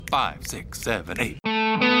5, 6, 7, 8.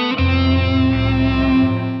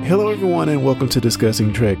 Hello everyone and welcome to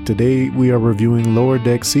Discussing Trek. Today we are reviewing Lower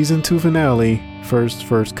Deck Season 2 finale,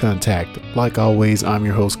 First Contact. Like always, I'm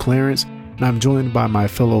your host Clarence, and I'm joined by my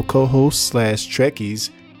fellow co-hosts / Trekkies,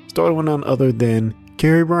 starting with none other than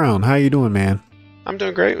Kerry Brown. How you doing, man? I'm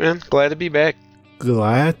doing great, man. Glad to be back.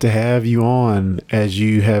 Glad to have you on, as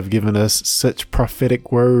you have given us such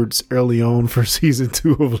prophetic words early on for Season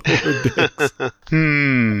 2 of Lower Decks.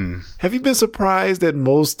 Have you been surprised that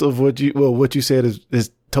most of what you said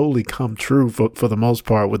is totally come true for the most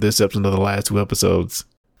part, with the exception of the last 2 episodes?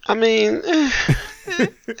 I mean,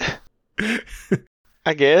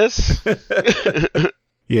 I guess.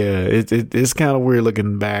 Yeah, it's kind of weird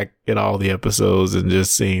looking back at all the episodes and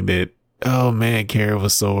just seeing that, oh man, Karen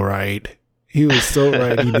was so right. He was so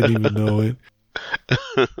right, he didn't even know it.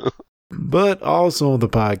 But also on the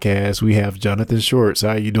podcast, we have Jonathan Shorts.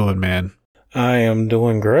 How you doing, man? I am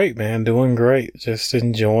doing great, man. Doing great. Just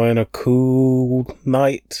enjoying a cool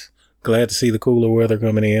night. Glad to see the cooler weather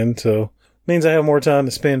coming in. So means I have more time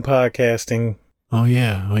to spend podcasting. Oh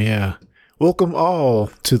yeah. Welcome all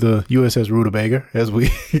to the USS Rutabaga as we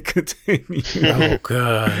continue. Oh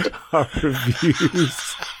God, our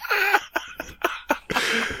reviews.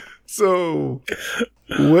 So,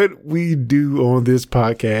 what we do on this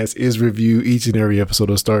podcast is review each and every episode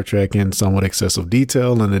of Star Trek in somewhat excessive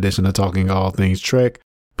detail. In addition to talking all things Trek,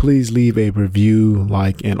 please leave a review,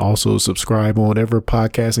 like, and also subscribe on whatever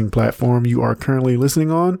podcasting platform you are currently listening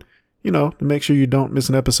on, to make sure you don't miss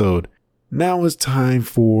an episode. Now it's time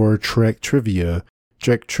for Trek Trivia.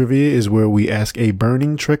 Trek Trivia is where we ask a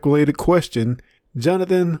burning Trek-related question.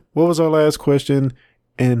 Jonathan, what was our last question,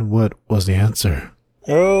 and what was the answer?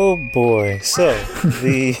 Oh boy. So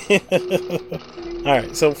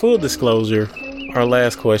alright, so full disclosure, our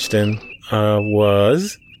last question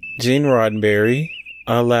was Gene Roddenberry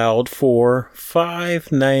allowed for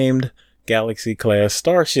 5 named Galaxy class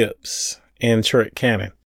starships in Trek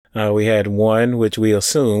canon. We had one which we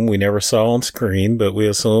never saw on screen, but we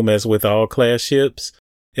assume, as with all class ships,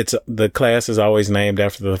 the class is always named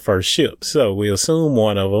after the first ship. So we assume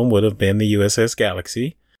one of them would have been the USS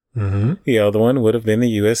Galaxy. Mm-hmm. The other one would have been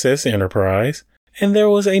the USS Enterprise. And there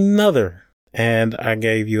was another. And I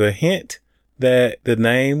gave you a hint that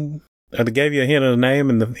I gave you a hint of the name,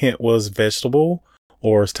 and the hint was vegetable.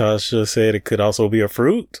 Or as Tasha said, it could also be a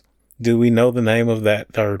fruit. Do we know the name of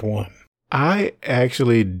that third one? I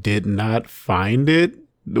actually did not find it.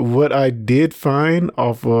 What I did find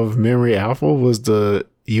off of Memory Alpha was the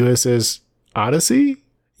USS Odyssey.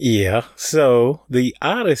 Yeah, so the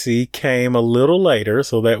Odyssey came a little later,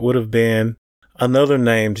 so that would have been another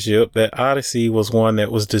named ship. That Odyssey was one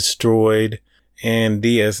that was destroyed in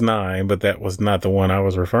DS9, but that was not the one I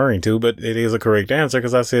was referring to. But it is a correct answer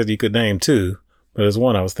because I said you could name 2, but it's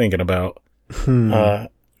one I was thinking about.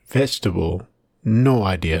 Vegetable. No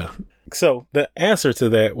idea. So the answer to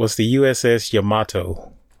that was the USS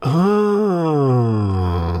Yamato.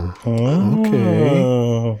 Oh,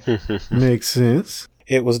 okay. Makes sense.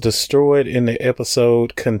 It was destroyed in the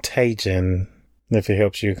episode Contagion, if it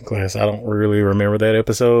helps you, class. I don't really remember that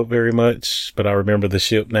episode very much, but I remember the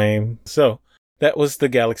ship name. So that was the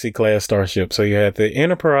Galaxy class starship. So you had the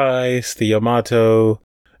Enterprise, the Yamato,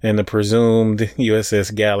 and the presumed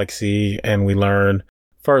USS Galaxy. And we learned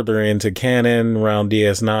further into canon, around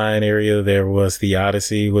DS9 area, there was the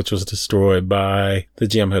Odyssey, which was destroyed by the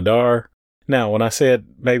Jem'Hadar. Now, when I said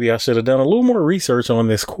maybe I should have done a little more research on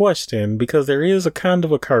this question, because there is a kind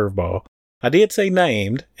of a curveball. I did say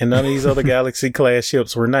named, and none of these other Galaxy class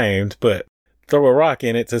ships were named, but throw a rock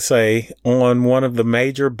in it to say on one of the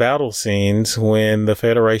major battle scenes when the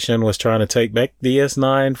Federation was trying to take back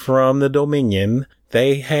DS9 from the Dominion,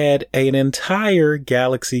 they had an entire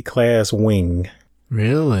Galaxy class wing.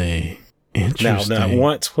 Really? Interesting. Now,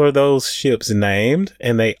 once were those ships named,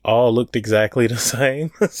 and they all looked exactly the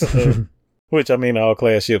same. So, which, I mean, all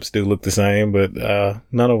class ships do look the same, but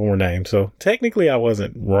none of them were named. So technically I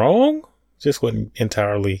wasn't wrong, just wasn't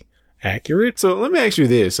entirely accurate. So let me ask you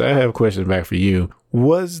this. I have a question back for you.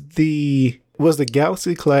 Was the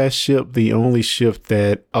Galaxy class ship the only ship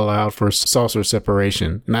that allowed for saucer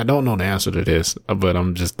separation? And I don't know the answer to this, but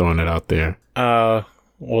I'm just throwing it out there.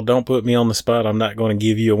 Well, don't put me on the spot. I'm not going to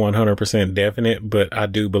give you a 100% definite, but I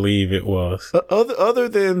do believe it was. Other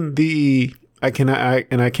than the, I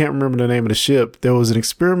can't remember the name of the ship. There was an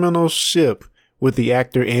experimental ship with the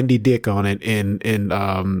actor Andy Dick on it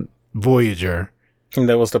in Voyager. And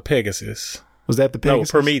that was the Pegasus. Was that the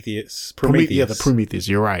Pegasus? No, Prometheus. Yeah, the Prometheus.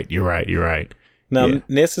 You're right. Now,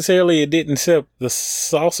 necessarily, it didn't the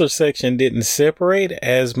saucer section didn't separate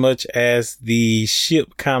as much as the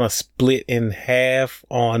ship kind of split in half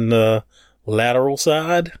on the lateral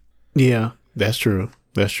side. Yeah, that's true.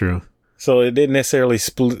 That's true. So it didn't necessarily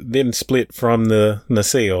split from the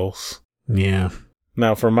nacelles. Yeah.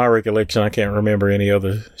 Now, from my recollection, I can't remember any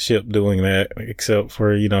other ship doing that except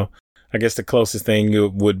for, I guess the closest thing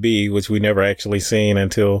it would be, which we never actually seen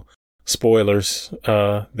until spoilers,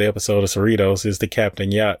 the episode of Cerritos, is the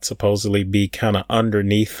Captain Yacht supposedly be kind of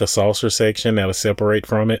underneath the saucer section that'll separate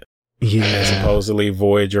from it. Yeah. And supposedly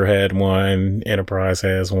Voyager had one, Enterprise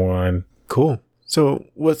has one. Cool. So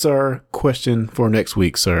what's our question for next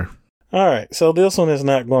week, sir? All right. So this one is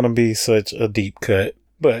not going to be such a deep cut,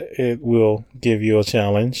 but it will give you a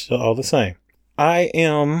challenge all the same.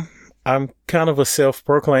 I'm kind of a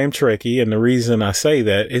self-proclaimed Trekkie, and the reason I say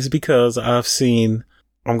that is because I've seen,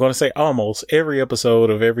 I'm going to say almost every episode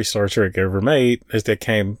of every Star Trek ever made as that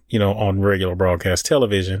came, on regular broadcast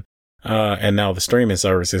television. And now the streaming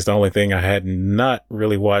services. The only thing I had not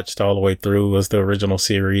really watched all the way through was the original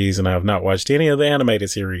series, and I have not watched any of the animated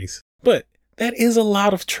series. But that is a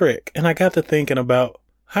lot of Trek, and I got to thinking about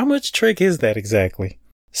how much Trek is that exactly?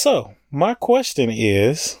 So my question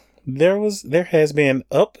is, there has been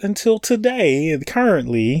up until today,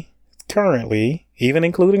 currently, even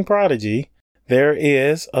including Prodigy, there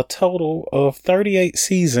is a total of 38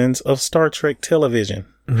 seasons of Star Trek television.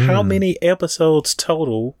 How many episodes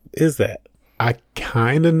total is that? I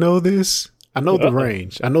kind of know this. I know the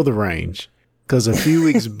range. Because a few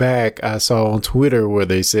weeks back, I saw on Twitter where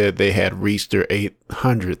they said they had reached their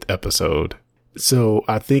 800th episode. So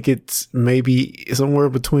I think it's maybe somewhere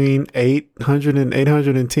between 800 and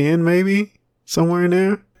 810, maybe somewhere in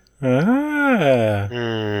there.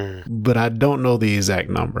 But I don't know the exact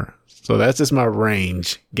number. So that's just my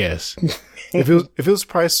range guess. If it was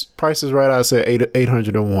Price is Right, I'd say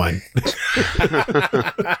 801.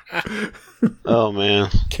 Oh man.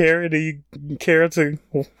 Kara, do you care to,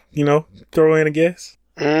 throw in a guess?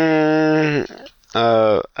 I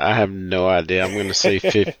have no idea. I'm going to say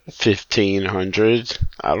 1,500.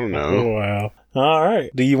 I don't know. Oh, wow. All right.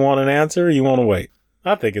 Do you want an answer or you want to wait?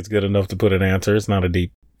 I think it's good enough to put an answer. It's not a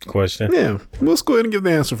deep question. Yeah. Let's go ahead and give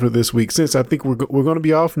the answer for this week, since I think we're going to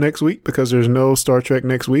be off next week because there's no Star Trek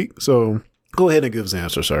next week. So go ahead and give us the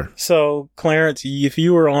answer, sir. So, Clarence, if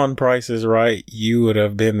you were on Price is Right, you would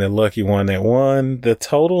have been the lucky one that won. The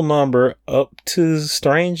total number up to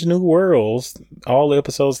Strange New Worlds, all the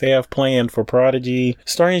episodes they have planned for Prodigy,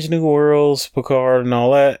 Strange New Worlds, Picard, and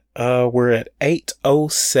all that, we're at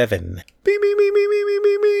 807. Beep, beep, beep, beep, beep,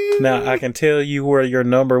 beep, beep. Now, I can tell you where your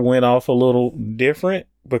number went off a little different,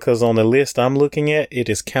 because on the list I'm looking at, it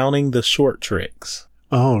is counting the short treks.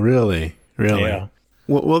 Oh, really? Really? Yeah.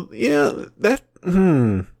 Well, yeah, that,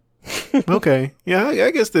 okay. Yeah,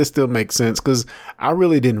 I guess that still makes sense, because I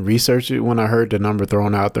really didn't research it when I heard the number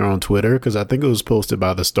thrown out there on Twitter, because I think it was posted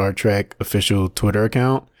by the Star Trek official Twitter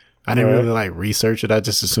account. I didn't really research it. I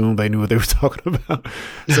just assumed they knew what they were talking about.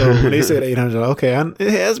 So when they said 800, okay,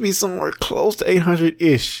 it has to be somewhere close to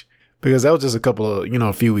 800-ish, because that was just a couple of,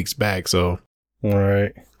 a few weeks back. So, all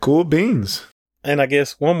right. Cool beans. And I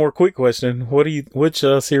guess one more quick question. Which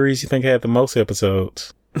series you think had the most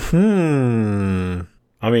episodes? I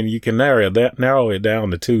mean, you can narrow it down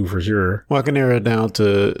to 2 for sure. Well, I can narrow it down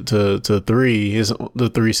to 3. Is the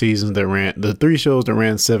 3 seasons that ran, the 3 shows that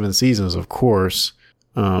ran 7 seasons, of course,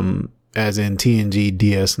 as in TNG,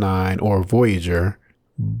 DS9, or Voyager.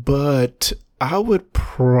 But I would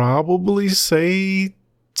probably say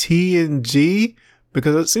TNG,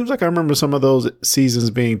 because it seems like I remember some of those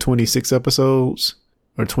seasons being 26 episodes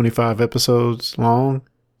or 25 episodes long.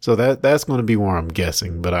 So that's going to be where I'm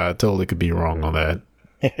guessing, but I totally could be wrong on that.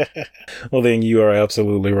 Well, then you are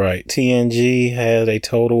absolutely right. TNG had a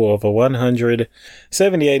total of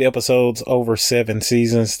 178 episodes over 7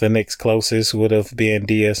 seasons. The next closest would have been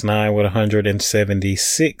DS9 with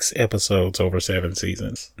 176 episodes over 7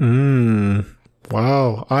 seasons.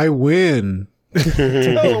 Wow, I win.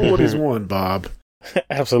 Tell them what he's won, Bob.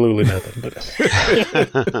 Absolutely nothing.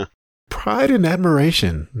 But pride and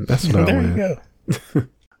admiration. That's what I win. There you go.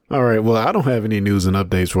 All right. Well, I don't have any news and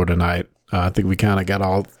updates for tonight. I think we kind of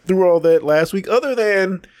got through all that last week, other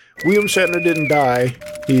than William Shatner didn't die.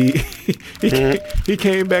 He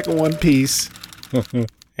came back in one piece.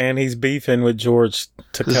 And he's beefing with George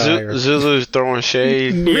Takei. Zulu's throwing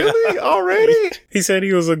shade. Really? Already? He said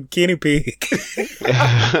he was a guinea pig.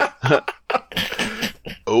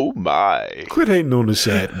 Oh my. Quit hating on the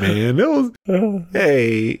Shat, man.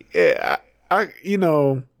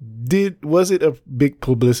 Was it a big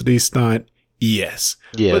publicity stunt? Yes.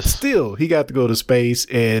 Yes. But still, he got to go to space,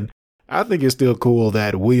 and I think it's still cool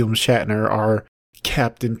that William Shatner, our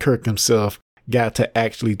Captain Kirk himself, got to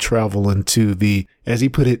actually travel into the, as he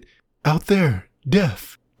put it, out there,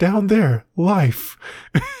 death, down there, life.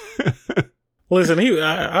 Listen,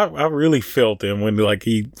 I really felt him when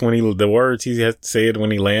the words he had said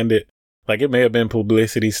when he landed, like it may have been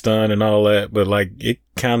publicity stunt and all that, but like it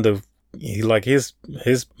kind of, his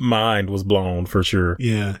mind was blown for sure.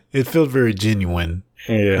 Yeah, it felt very genuine.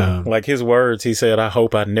 Yeah, like his words, he said, "I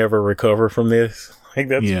hope I never recover from this." Like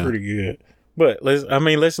that's pretty good. But let's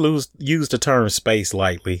use the term space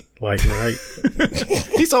lightly, like right.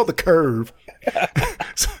 He saw the curve.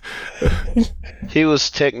 He was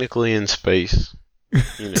technically in space,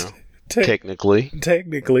 you know. Technically,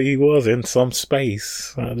 he was in some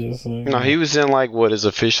space. No, he was in like what is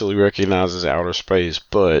officially recognized as outer space,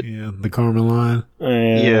 but the Kármán line.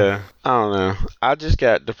 Yeah, I don't know. I just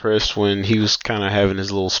got depressed when he was kind of having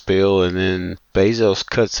his little spill, and then Bezos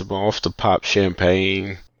cuts him off to pop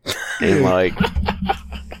champagne, and like.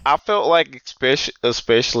 I felt like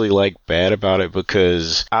especially like bad about it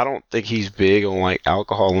because I don't think he's big on like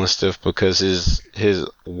alcohol and stuff because his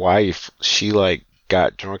wife, she like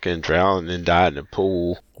got drunk and drowned and died in the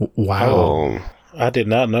pool. Wow. I did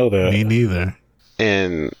not know that. Me neither.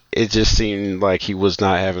 And it just seemed like he was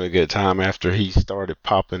not having a good time after he started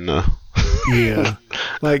popping the Yeah.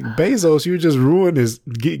 Like Bezos, you just ruined his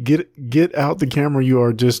get out the camera. You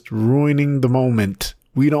are just ruining the moment.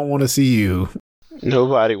 We don't want to see you.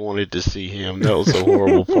 Nobody wanted to see him. That was the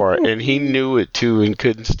horrible part. And he knew it too and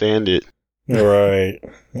couldn't stand it. Right.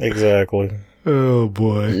 Exactly. Oh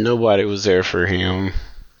boy. Nobody was there for him.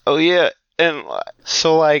 Oh yeah. And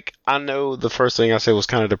so like, I know the first thing I said was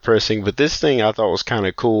kind of depressing, but this thing I thought was kind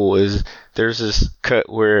of cool is there's this cut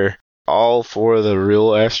where all four of the real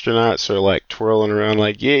astronauts are like twirling around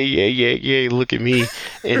like, yeah, look at me.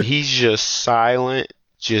 And he's just silent.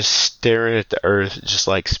 Just staring at the earth, just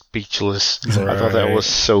like speechless. Right. I thought that was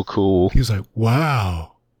so cool. He was like,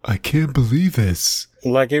 wow, I can't believe this.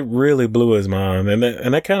 Like it really blew his mind. And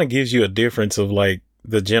that kind of gives you a difference of like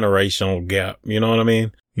the generational gap. You know what I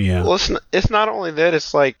mean? Yeah. Well, it's not only that,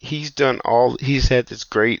 it's like he's had this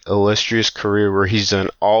great illustrious career where he's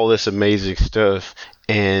done all this amazing stuff.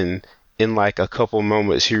 And in like a couple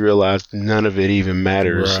moments, he realized none of it even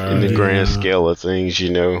matters in the grand scale of things,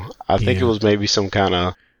 you know. I think it was maybe some kind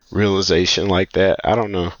of realization like that. I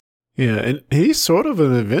don't know. Yeah, and he's sort of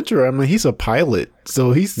an adventurer. I mean, he's a pilot,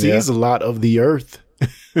 so he sees a lot of the earth.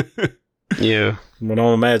 Yeah. But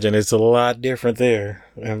don't imagine it's a lot different there.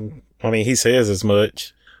 And I mean, he says as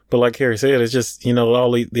much. But like Harry said, it's just, you know,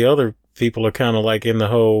 all the other people are kind of like in the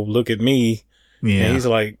whole look at me. Yeah. And he's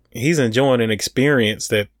like, he's enjoying an experience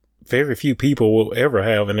that very few people will ever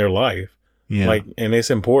have in their life. Yeah. Like, and it's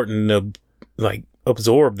important to like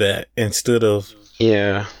absorb that instead of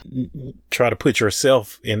try to put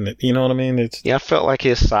yourself in it. You know what I mean? I felt like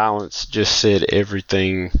his silence just said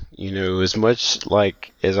everything, you know. As much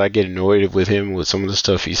like as I get annoyed with him with some of the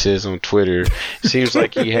stuff he says on Twitter, it seems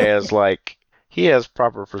like he has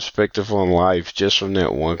proper perspective on life just from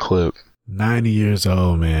that one clip. 90 years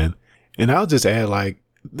old, man. And I'll just add like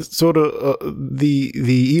sort of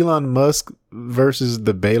the Elon Musk versus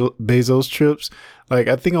the Bezos trips. Like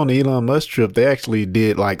I think on the Elon Musk trip, they actually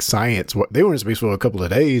did like science. They were in space for a couple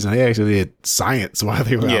of days and they actually did science while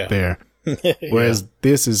they were out there. Whereas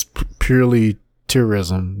this is purely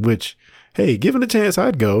tourism, which, hey, given a chance,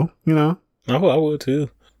 I'd go, you know? Oh, I would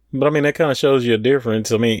too. But I mean, that kind of shows you a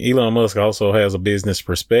difference. I mean, Elon Musk also has a business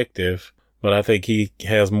perspective, but I think he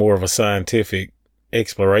has more of a scientific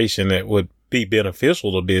exploration that would be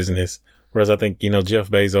beneficial to business. Whereas I think, you know, Jeff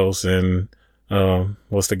Bezos and,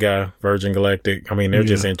 what's the guy, Virgin Galactic? I mean, they're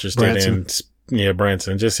just interested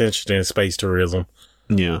Branson, just interested in space tourism.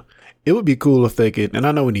 Yeah. It would be cool if they could, and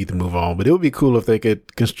I know we need to move on, but it would be cool if they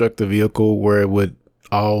could construct a vehicle where it would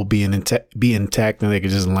all be intact and they could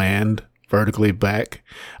just land vertically back.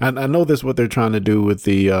 I know that's what they're trying to do with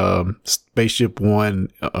the Spaceship One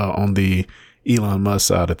on the Elon Musk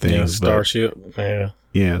side of things. Yeah, Starship.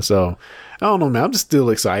 Yeah, so I don't know, man. I'm just still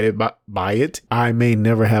excited by it. I may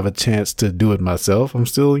never have a chance to do it myself. I'm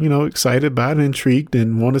still, you know, excited by it, intrigued,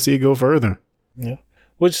 and want to see it go further. Yeah.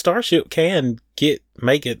 Which Starship can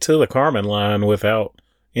make it to the Kármán line without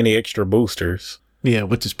any extra boosters. Yeah,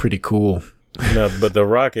 which is pretty cool. No, but the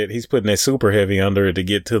rocket, he's putting that super heavy under it to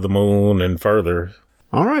get to the moon and further.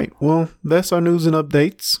 All right. Well, that's our news and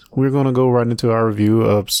updates. We're going to go right into our review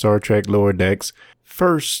of Star Trek Lower Decks.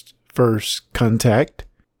 First Contact.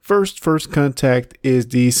 First Contact is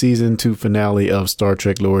the season 2 finale of Star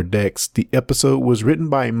Trek Lower Decks. The episode was written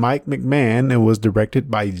by Mike McMahon and was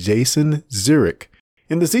directed by Jason Zurich.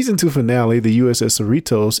 In the season 2 finale, the USS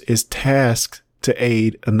Cerritos is tasked to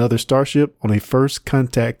aid another starship on a first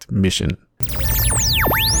contact mission.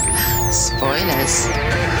 Spoilers.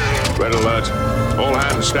 Red alert. All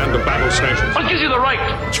hands stand to battle stations. What gives you the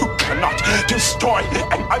right? You cannot destroy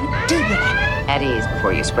an idea. At ease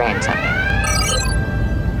before you sprain something.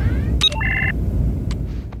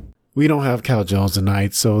 We don't have Cal Jones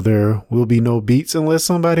tonight, so there will be no beats unless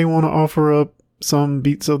somebody want to offer up some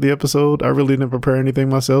beats of the episode. I really didn't prepare anything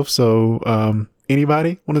myself, so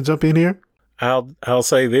anybody want to jump in here? I'll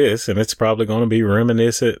say this, and it's probably going to be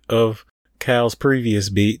reminiscent of Cal's previous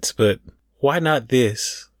beats, but why not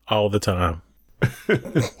this all the time?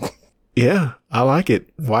 Yeah, I like it.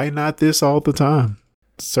 Why not this all the time?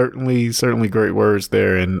 Certainly great words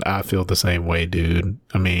there, and I feel the same way, dude.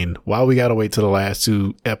 I mean, why we gotta wait till the last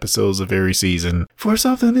 2 episodes of every season for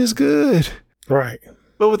something this good? Right.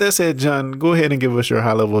 But with that said, John, go ahead and give us your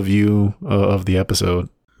high-level view of the episode.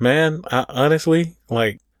 Man, I honestly,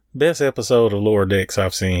 best episode of Lower Decks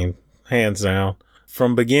I've seen, hands down.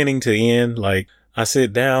 From beginning to end, I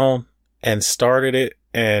sit down and started it,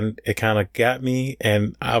 and it kind of got me,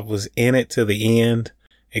 and I was in it to the end.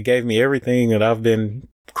 It gave me everything that I've been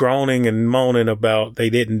groaning and moaning about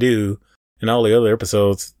they didn't do in all the other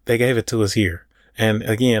episodes. They gave it to us here. And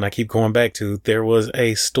again, I keep going back to, there was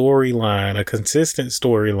a storyline, a consistent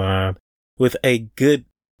storyline with a good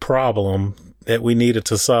problem that we needed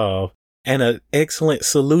to solve and an excellent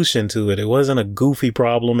solution to it. It wasn't a goofy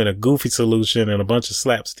problem and a goofy solution and a bunch of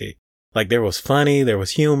slapstick. There was funny, there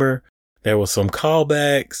was humor, there was some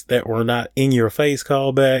callbacks that were not in your face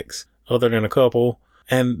callbacks other than a couple.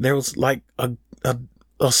 And there was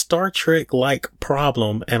a Star Trek-like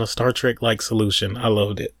problem and a Star Trek-like solution. I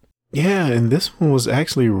loved it. Yeah, and this one was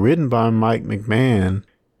actually written by Mike McMahon.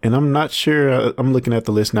 And I'm not sure, I'm looking at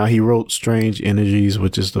the list now. He wrote Strange Energies,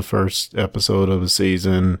 which is the first episode of the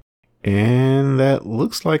season. And that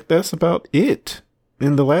looks like that's about it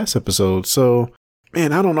in the last episode. So,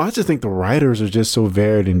 man, I don't know. I just think the writers are just so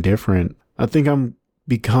varied and different. I think I'm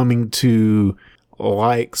becoming to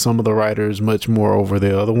like some of the writers much more over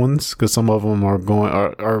the other ones, because some of them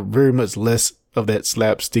are very much less of that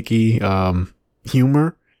slapsticky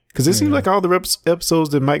humor. Because it seems like all the episodes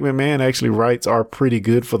that Mike McMahon actually writes are pretty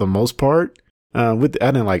good for the most part. I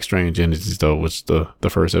didn't like Strange Energies though, which the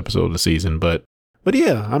first episode of the season. But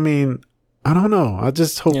yeah, I mean, I don't know. I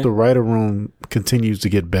just hope the writer room continues to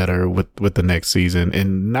get better with the next season,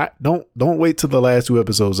 and don't wait till the last 2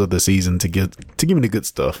 episodes of the season to give me the good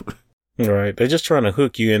stuff. Right. They're just trying to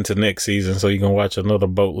hook you into next season so you can watch another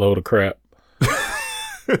boatload of crap.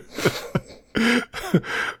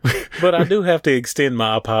 But I do have to extend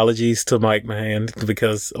my apologies to Mike McMahon,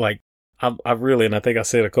 because I really, and I think I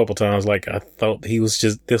said a couple times, I thought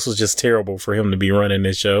this was just terrible for him to be running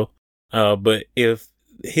this show. But if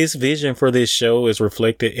his vision for this show is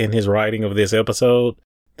reflected in his writing of this episode,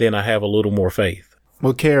 then I have a little more faith.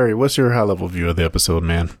 Well, Carrie, what's your high level view of the episode,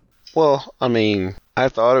 man? Well, I mean, I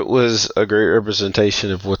thought it was a great representation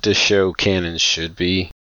of what this show can and should be.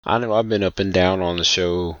 I know I've been up and down on the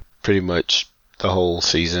show pretty much the whole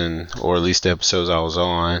season, or at least the episodes I was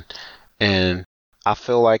on, and I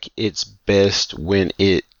feel like it's best when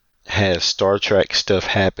it has Star Trek stuff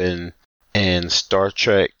happen and Star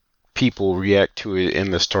Trek people react to it in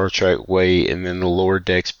the Star Trek way, and then the Lower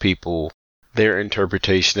Decks people, their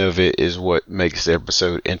interpretation of it is what makes the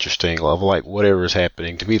episode interesting. Of whatever's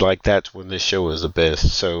happening to me, that's when this show is the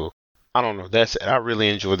best. So I don't know. I really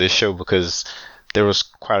enjoy this show because there was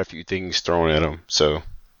quite a few things thrown at them. So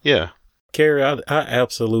yeah. Carrie, I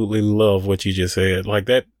absolutely love what you just said.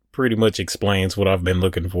 That pretty much explains what I've been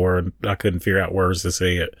looking for, and I couldn't figure out words to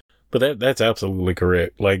say it. But that's absolutely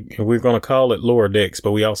correct. We're going to call it Lower Decks,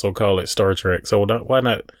 but we also call it Star Trek. So why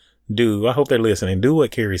not I hope they're listening, do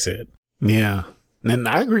what Carrie said. Yeah. And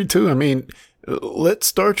I agree too. I mean, let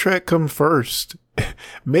Star Trek come first.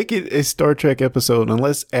 Make it a Star Trek episode, and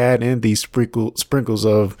let's add in these sprinkles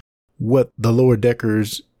of what the Lower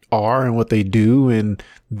Deckers are and what they do and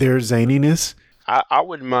their zaniness. I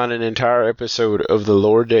wouldn't mind an entire episode of the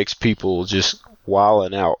Lower Decks people just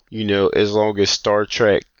wilding out, as long as Star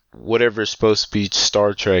Trek, whatever's supposed to be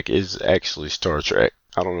Star Trek, is actually Star Trek.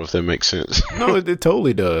 I don't know if that makes sense. No, it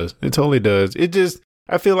totally does. It totally does.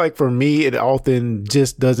 I feel like for me, it often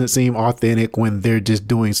just doesn't seem authentic when they're just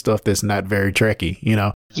doing stuff that's not very Trekky,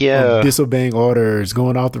 Yeah. Disobeying orders,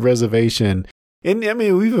 going off the reservation. And I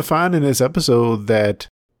mean, we've been finding in this episode that,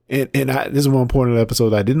 this is one point of the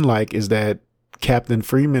episode I didn't like, is that Captain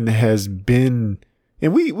Freeman has been,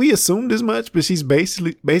 and we assumed as much, but she's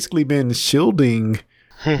basically been shielding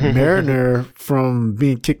Mariner from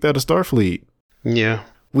being kicked out of Starfleet. Yeah.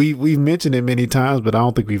 we've mentioned it many times, but I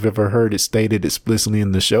don't think we've ever heard it stated explicitly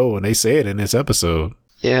in the show, and they say it in this episode.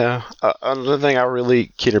 Yeah, another thing I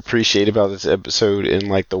really can appreciate about this episode and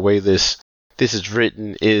like the way this is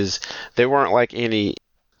written is there weren't like any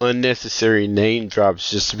unnecessary name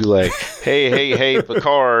drops just to be like, hey,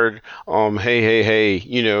 Picard, hey,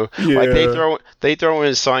 you know, Yeah. like they throw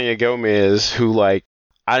in Sonya Gomez, who like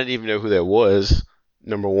I didn't even know who that was,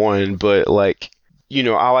 number one, but like, you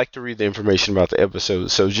know, I like to read the information about the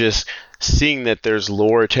episode, so just seeing that there's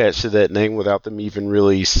lore attached to that name without them even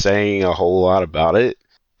really saying a whole lot about it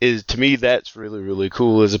is, to me, that's really, really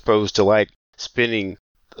cool, as opposed to like spending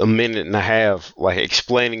a minute and a half like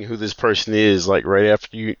explaining who this person is like right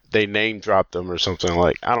after they name drop them or something.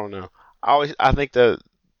 Like, I don't know. I think the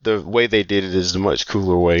way they did it is the much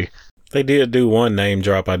cooler way. They did do one name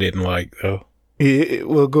drop I didn't like though. Yeah,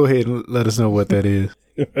 well, go ahead and let us know what that is.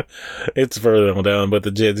 It's further on down, but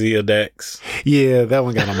the Jadzia Dax. Yeah, that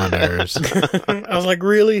one got on my nerves. I was like,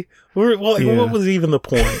 really? What was even the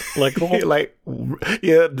point? Like,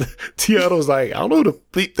 Tiana was like, I don't know who the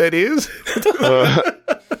bleep that is.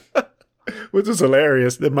 Which is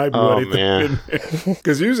hilarious. That might be what they man.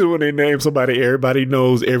 Because usually when they name somebody, everybody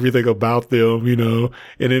knows everything about them, you know.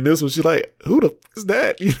 And in this one, she's like, who the f is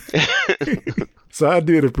that? So I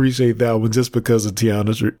did appreciate that one just because of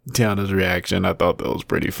Tiana's reaction. I thought that was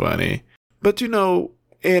pretty funny. But, you know,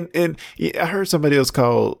 and I heard somebody else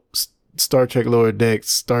call Star Trek Lower Decks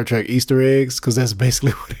Star Trek Easter eggs, because that's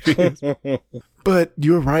basically what it is. But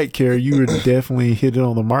you're right, Carrie. You were definitely hitting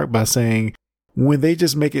on the mark by saying when they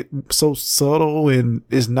just make it so subtle and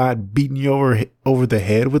it's not beating you over the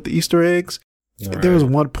head with the Easter eggs. Right. There was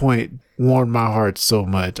one point warmed my heart so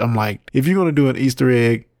much. I'm like, if you're going to do an Easter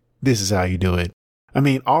egg, this is how you do it. I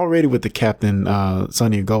mean, already with the Captain,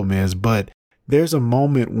 Sonya Gomez, but there's a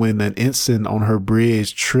moment when an ensign on her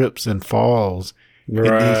bridge trips and falls. Right.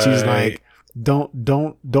 And then she's like,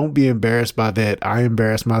 don't be embarrassed by that. I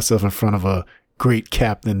embarrassed myself in front of a great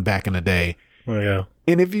captain back in the day. Oh, yeah.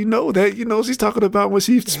 And if you know that, you know, she's talking about when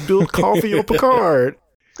she spilled coffee on Picard.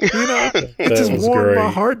 You know, it just warmed my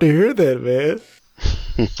heart to hear that, man.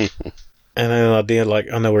 And then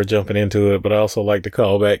I know we're jumping into it, but I also like to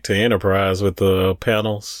call back to Enterprise with the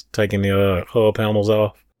panels, taking the hull panels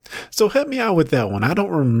off. So help me out with that one. I don't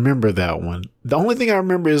remember that one. The only thing I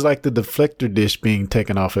remember is like the deflector dish being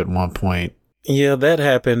taken off at one point. Yeah, that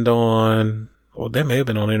happened that may have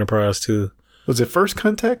been on Enterprise too. Was it First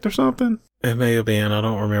Contact or something? It may have been. I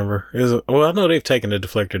don't remember. I know they've taken the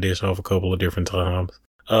deflector dish off a couple of different times.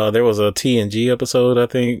 There was a TNG episode, I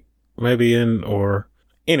think,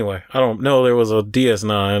 anyway, I don't know. There was a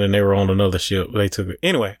DS9 and they were on another ship. They took it.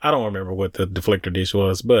 Anyway, I don't remember what the deflector dish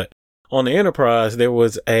was, but on the Enterprise, there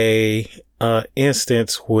was a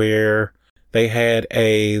instance where they had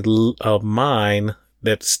a mine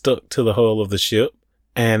that stuck to the hull of the ship,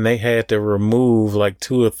 and they had to remove like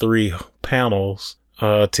 2 or 3 panels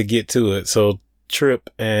to get to it. So Trip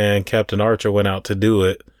and Captain Archer went out to do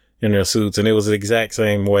it in their suits, and it was the exact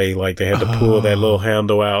same way. Like they had to pull that little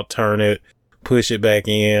handle out, turn it, push it back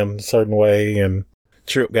in a certain way, and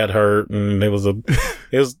Trip got hurt, and it was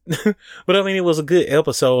but I mean, it was a good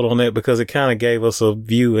episode on that because it kind of gave us a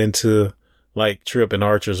view into like Trip and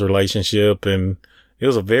Archer's relationship, and it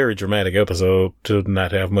was a very dramatic episode to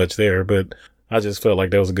not have much there, but I just felt like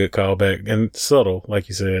that was a good callback and subtle, like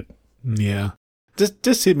you said. Yeah.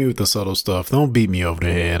 Just hit me with the subtle stuff. Don't beat me over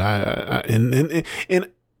the head. And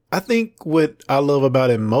I think what I love about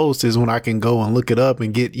it most is when I can go and look it up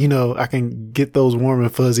and get, I can get those warm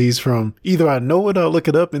and fuzzies from either I know it or look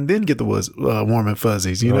it up and then get the warm and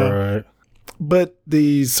fuzzies, you know? All right. But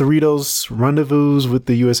the Cerritos rendezvous with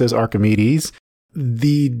the USS Archimedes,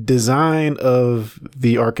 the design of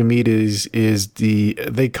the Archimedes is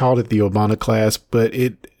they called it the Obana class, but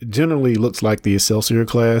it generally looks like the Excelsior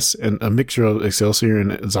class and a mixture of Excelsior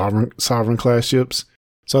and Sovereign class ships.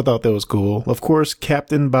 So I thought that was cool. Of course,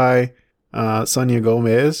 captained by Sonya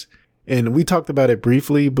Gomez. And we talked about it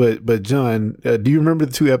briefly, but John, do you remember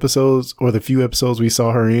the 2 episodes or the few episodes we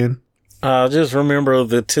saw her in? I just remember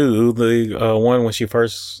the 2. The one when she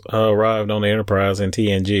first arrived on the Enterprise in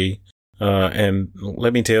TNG. And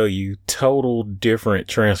let me tell you, total different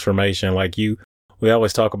transformation. Like we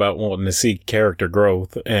always talk about wanting to see character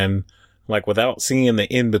growth, and like without seeing the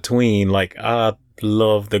in between, like I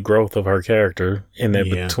love the growth of her character in that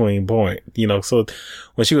between point, so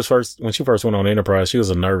when she first went on Enterprise, she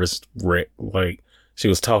was a nervous wreck. Like she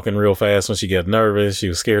was talking real fast when she got nervous. She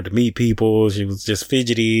was scared to meet people. She was just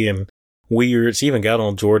fidgety and weird. She even got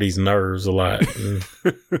on Geordi's nerves a lot.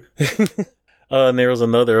 And there was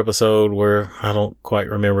another episode where I don't quite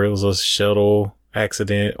remember. It was a shuttle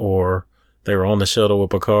accident or They were on the shuttle with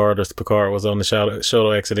Picard, or Picard was on the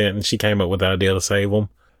shuttle accident, and she came up with the idea to save them,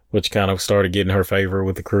 which kind of started getting her favor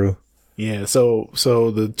with the crew. Yeah, so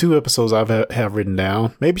the 2 episodes have written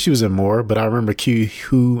down, maybe she was in more, but I remember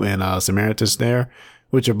Q-Who and Samaritan Snare,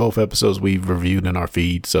 which are both episodes we've reviewed in our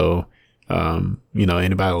feed. So,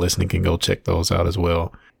 anybody listening can go check those out as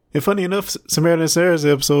well. And funny enough, Samaritan Snare's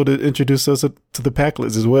episode introduced us to the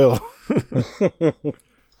Packlets as well.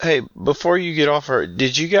 Hey, before you get off her,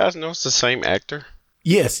 did you guys know it's the same actor?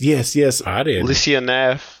 Yes. I did. Alicia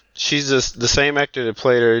Naff. She's the same actor that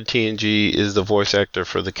played her in TNG is the voice actor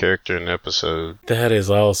for the character in the episode. That is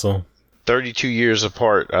awesome. 32 years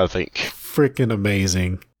apart, I think. Freaking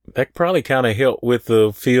amazing. That probably kind of helped with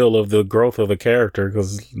the feel of the growth of the character,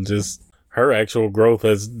 because just her actual growth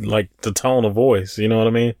as like the tone of voice. You know what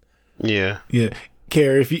I mean? Yeah. Yeah.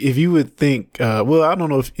 Carrie, if you would think, I don't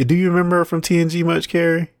know do you remember her from TNG much,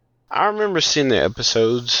 Carrie? I remember seeing the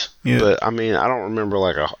episodes, but I mean, I don't remember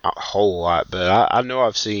like a whole lot, but I know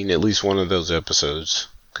I've seen at least one of those episodes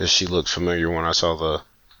because she looked familiar when I saw the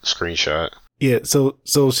screenshot. Yeah, so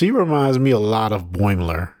she reminds me a lot of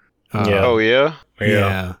Boimler. Yeah. Oh, yeah?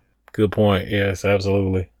 Yeah. Good point. Yes,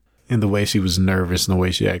 absolutely. And the way she was nervous and the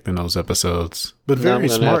way she acted in those episodes. But very I'm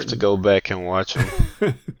gonna smart. have to go back and watch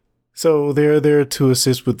them. So they're there to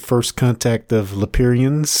assist with first contact of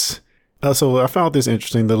Leperians. So I found this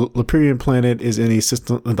interesting. The Leperian planet is in a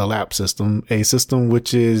system, the LAP system, a system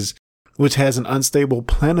which has an unstable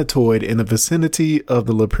planetoid in the vicinity of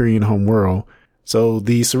the Leperian homeworld. So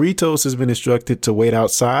the Cerritos has been instructed to wait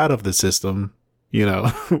outside of the system,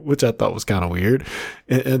 which I thought was kind of weird,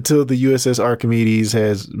 until the USS Archimedes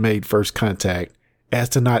has made first contact, as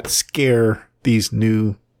to not scare these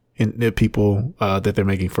new people that they're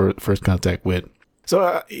making first contact with.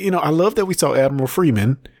 So, I love that we saw Admiral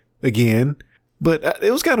Freeman again, but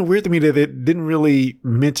it was kind of weird to me that it didn't really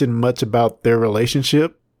mention much about their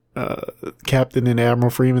relationship, Captain and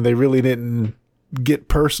Admiral Freeman. They really didn't get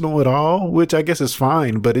personal at all, which I guess is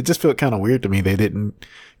fine, but it just felt kind of weird to me. They didn't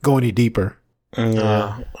go any deeper.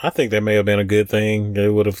 I think that may have been a good thing.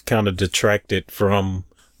 It would have kind of detracted from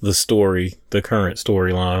the story, the current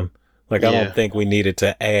storyline. Like, I don't think we needed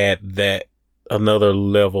to add that another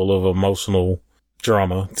level of emotional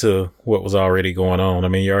drama to what was already going on. I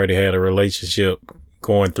mean, you already had a relationship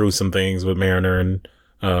going through some things with Mariner and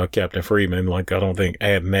Captain Freeman. Like, I don't think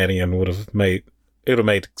adding that in would have made the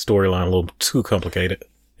storyline a little too complicated,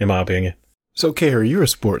 in my opinion. So, Kerry, you're a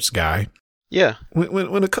sports guy. Yeah. When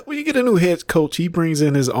you get a new head coach, he brings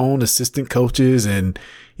in his own assistant coaches, and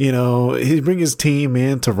he brings his team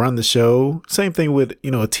in to run the show. Same thing with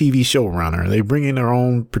a TV showrunner. They bring in their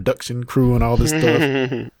own production crew and all this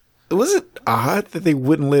stuff. Was it odd that they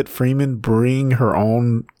wouldn't let Freeman bring her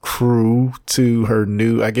own crew to her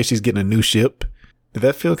new? I guess she's getting a new ship. Did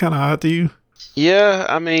that feel kind of odd to you? Yeah,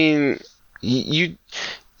 I mean, you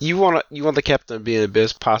want the captain to be in the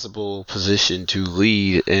best possible position to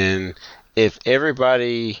lead, and if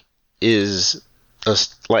everybody is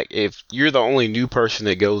if you're the only new person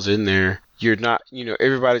that goes in there, you're not,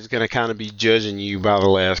 everybody's going to kind of be judging you by the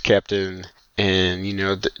last captain, and,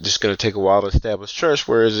 just going to take a while to establish trust.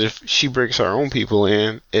 Whereas if she brings her own people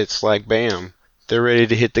in, it's like, bam, they're ready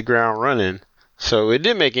to hit the ground running. So it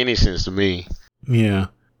didn't make any sense to me. Yeah.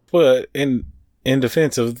 But in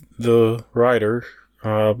defense of the writer,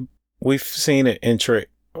 we've seen it in Trek,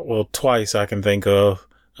 twice I can think of.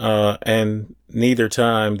 And neither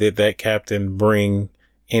time did that captain bring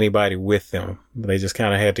anybody with them. They just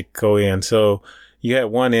kind of had to go in. So you had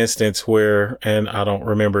one instance where, and I don't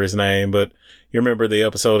remember his name, but you remember the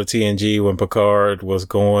episode of TNG when Picard was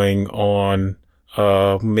going on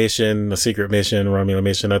a mission, a secret mission, Romulan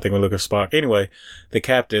mission, I think with Luke or Spock. Anyway, the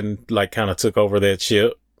captain kind of took over that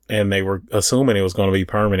ship, and they were assuming it was going to be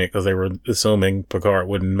permanent because they were assuming Picard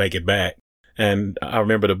wouldn't make it back. And I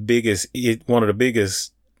remember one of the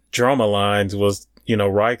biggest drama lines was,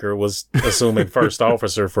 Riker was assuming first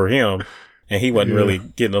officer for him, and he wasn't really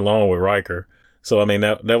getting along with Riker. So, I mean,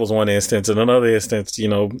 that was one instance. And another instance,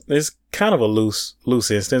 it's kind of a loose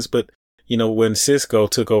instance, but, when Sisko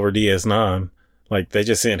took over DS9, they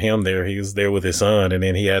just sent him there. He was there with his son, and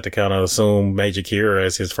then he had to kind of assume Major Kira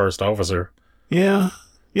as his first officer. Yeah.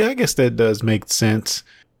 Yeah, I guess that does make sense.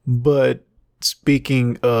 But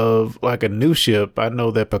speaking of a new ship, I know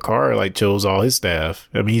that Picard chose all his staff.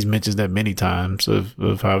 I mean, he's mentioned that many times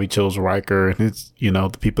of how he chose Riker and it's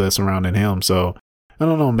the people that surrounded him. So I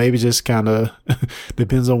don't know, maybe just kind of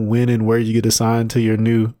depends on when and where you get assigned to your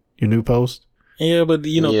new post. Yeah, but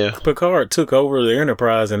Picard took over the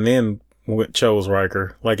Enterprise and then chose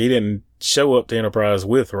Riker. He didn't show up to Enterprise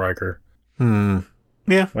with Riker.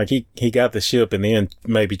 Yeah. Like he got the ship and then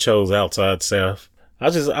maybe chose outside staff. I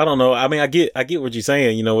don't know. I mean, I get what you're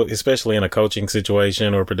saying, you know, especially in a coaching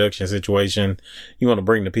situation or production situation, you want to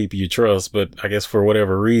bring the people you trust, but I guess for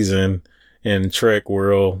whatever reason in Trek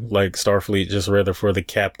world, like Starfleet just rather for the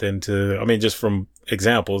captain just from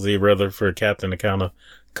examples, they'd rather for a captain to kind of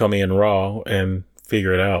come in raw and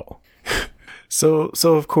figure it out. So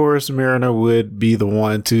of course, Mariner would be the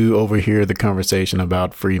one to overhear the conversation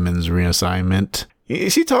about Freeman's reassignment.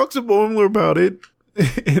 She talks to Boimler about it.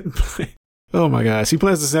 Oh my gosh. He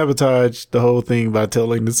plans to sabotage the whole thing by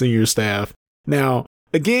telling the senior staff. Now,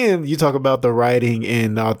 again, you talk about the writing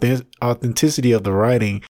and authenticity of the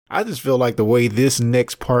writing. I just feel like the way this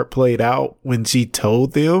next part played out when she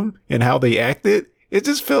told them and how they acted, it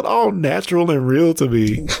just felt all natural and real to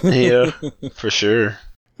me. Yeah, for sure.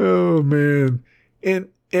 Oh man.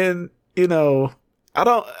 And you know,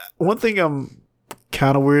 one thing I'm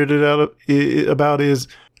kind of weirded out about is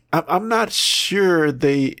I'm not sure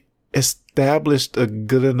they established a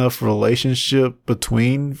good enough relationship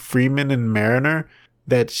between Freeman and Mariner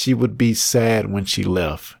that she would be sad when she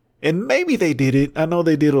left. And maybe they did it. I know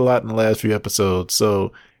they did a lot in the last few episodes.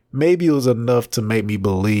 So maybe it was enough to make me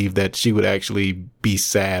believe that she would actually be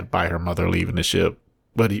sad by her mother leaving the ship.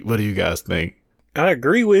 What do you guys think? I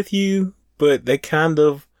agree with you, but they kind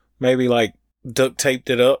of maybe like duct taped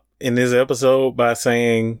it up in this episode by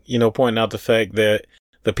saying, you know, pointing out the fact that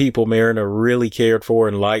the people Mariner really cared for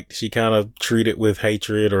and liked, she kind of treated with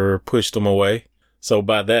hatred or pushed them away. So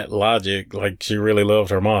by that logic, like she really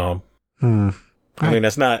loved her mom. I mean,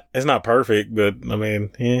 it's not perfect, but I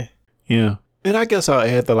mean, yeah. Yeah. And I guess I'll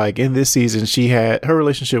add that like in this season, her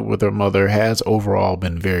relationship with her mother has overall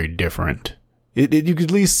been very different. You could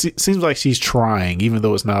at least seems like she's trying, even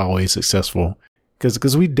though it's not always successful.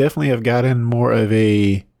 Because we definitely have gotten more of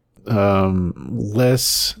a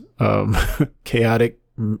less chaotic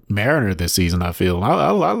Mariner this season. I feel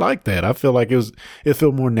I like that. I feel like it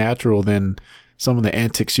felt more natural than some of the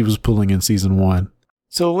antics she was pulling in season 1.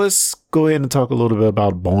 So let's go ahead and talk a little bit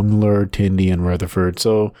about Boimler, Tendi, and Rutherford.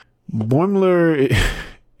 So Boimler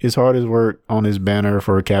is hard at work on his banner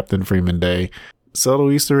for Captain Freeman Day.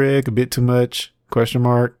 Subtle Easter egg, a bit too much? Question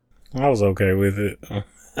mark. I was okay with it.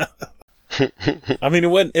 I mean,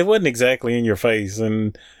 it wasn't exactly in your face,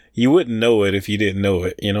 and you wouldn't know it if you didn't know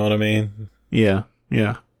it. You know what I mean? Yeah.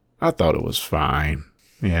 I thought it was fine.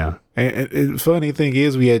 Yeah. And the funny thing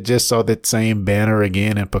is, we had just saw that same banner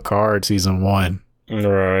again in Picard season 1.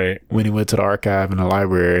 Right. When he went to the archive in the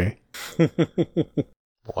library.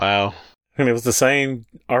 Wow. And it was the same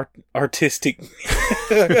artistic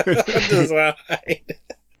design.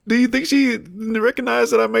 Do you think she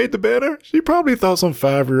recognized that I made the banner? She probably thought some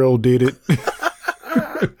 5-year-old did it.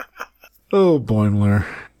 Oh, Boimler.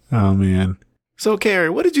 Oh, man. So, Carrie,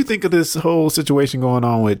 what did you think of this whole situation going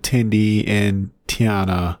on with Tendi and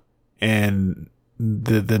Tiana and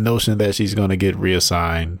the notion that she's going to get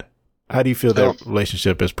reassigned? How do you feel that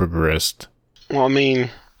relationship has progressed? Well, I mean,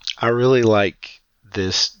 I really like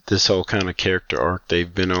this whole kind of character arc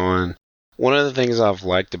they've been on. One of the things I've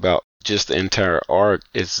liked about just the entire arc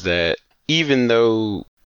is that even though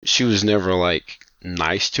she was never like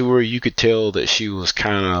nice to her, you could tell that she was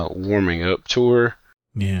kind of warming up to her.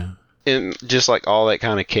 Yeah. And just like all that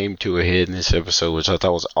kind of came to a head in this episode, which I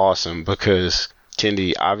thought was awesome because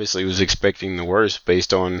Tendi obviously was expecting the worst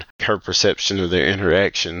based on her perception of their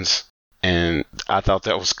interactions. And I thought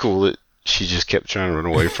that was cool that she just kept trying to run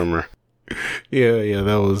away from her. Yeah,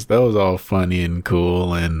 that was all funny and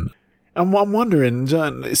cool. And I'm wondering,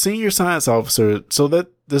 John, senior science officer, so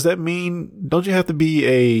does that mean, don't you have to be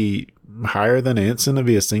a higher than an ensign to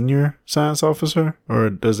be a senior science officer? Or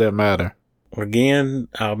does that matter? Again,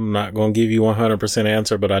 I'm not going to give you 100%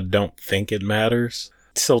 answer, but I don't think it matters.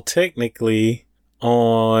 So technically,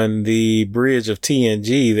 on the bridge of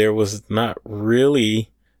TNG, there was not really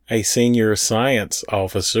a senior science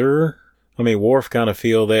officer. I mean, Worf kind of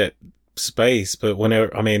filled that space, but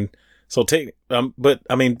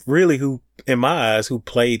really who, in my eyes, who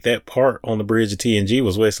played that part on the bridge of TNG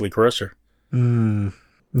was Wesley Crusher.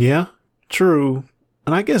 Yeah, true.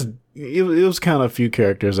 And I guess it was kind of a few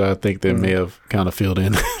characters I think that may have kind of filled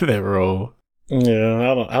in that role.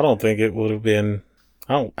 Yeah, I don't think it would have been.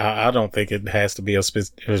 I don't think it has to be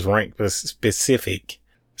rank specific.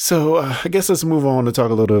 So I guess let's move on to talk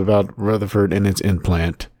a little bit about Rutherford and its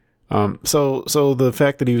implant. So the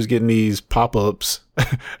fact that he was getting these pop-ups,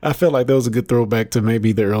 I felt like that was a good throwback to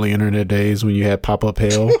maybe the early internet days when you had pop-up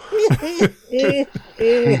hell. But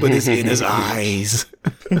it's in his eyes.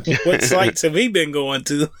 What sites have he been going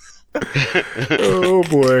to? Oh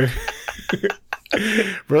boy.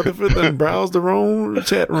 Rutherford then browsed the wrong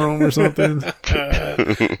chat room or something.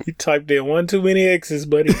 You typed in one too many X's,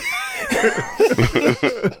 buddy.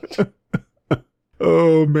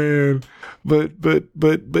 Oh man.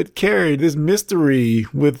 But Carrie, this mystery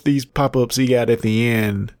with these pop-ups he got at the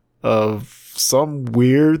end of some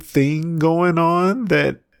weird thing going on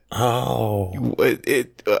that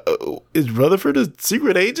is Rutherford a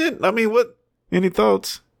secret agent? I mean, what? Any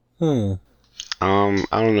thoughts? I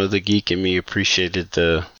don't know. The geek in me appreciated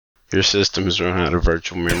your systems run out of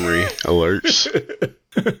virtual memory alerts.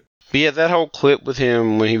 But yeah, that whole clip with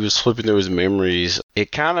him when he was flipping through his memories,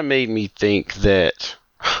 it kind of made me think that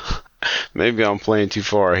maybe I'm playing too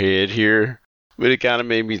far ahead here, but it kind of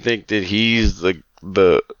made me think that he's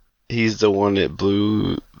the one that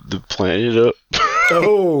blew the planet up.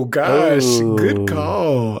 Oh gosh, good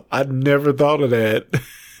call. I never thought of that.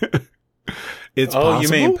 It's possible?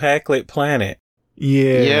 You mean Packlet Planet?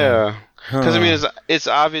 Yeah. Because I mean, it's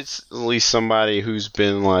obviously somebody who's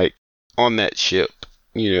been like on that ship.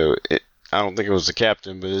 You know, I don't think it was the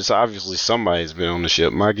captain, but it's obviously somebody's been on the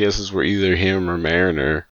ship. My guesses were either him or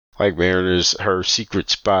Mariner. Like Mariner's her secret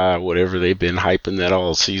spy, whatever. They've been hyping that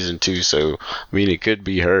all season 2. So I mean, it could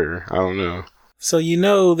be her. I don't know. So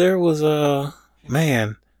there was a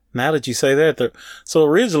man. Now that you say that, so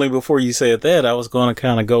originally before you said that, I was going to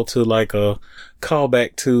kind of go to like a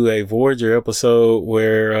callback to a Voyager episode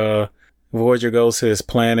where Voyager goes to his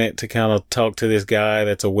planet to kind of talk to this guy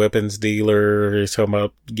that's a weapons dealer. He's talking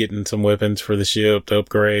about getting some weapons for the ship to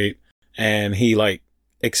upgrade, and he like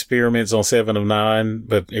experiments on 7 of 9,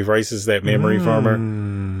 but erases that memory from her.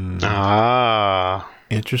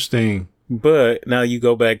 Interesting. But now you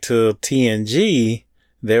go back to TNG.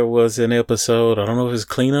 There was an episode, I don't know if it's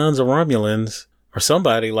Klingons or Romulans or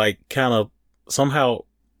somebody like kind of somehow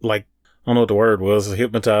like, I don't know what the word was,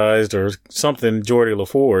 hypnotized or something. Geordi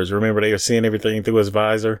LaForge, remember they were seeing everything through his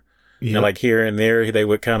visor? Yep. And like here and there, they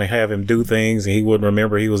would kind of have him do things and he wouldn't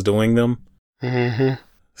remember he was doing them. Mm-hmm.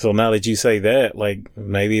 So now that you say that, like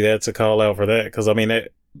maybe that's a call out for that. Cause I mean,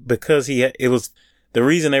 the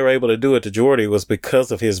reason they were able to do it to Geordi was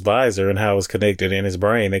because of his visor and how it was connected in his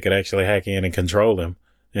brain. They could actually hack in and control him.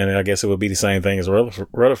 And I guess it would be the same thing as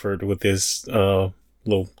Rutherford with this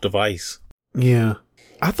little device. Yeah.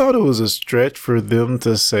 I thought it was a stretch for them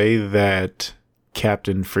to say that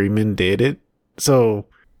Captain Freeman did it. So,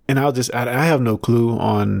 and I have no clue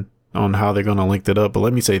on how they're going to link that up. But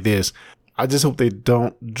let me say this. I just hope they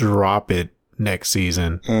don't drop it next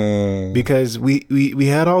season. Because we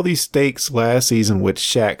had all these stakes last season with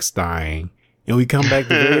Shax dying. And we come back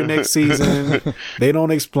the very next season. They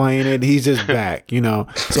don't explain it. He's just back, you know.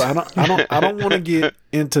 So I don't want to get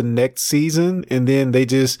into next season and then they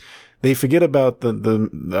forget about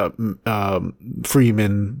the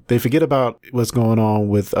Freeman. They forget about what's going on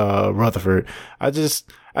with Rutherford. I just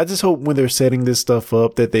hope when they're setting this stuff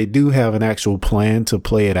up that they do have an actual plan to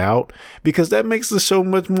play it out, because that makes the show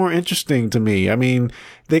much more interesting to me. I mean,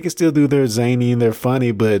 they can still do their zany and their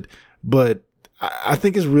funny, but I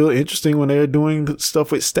think it's real interesting when they're doing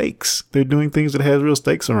stuff with stakes. They're doing things that has real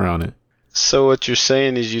stakes around it. So what you're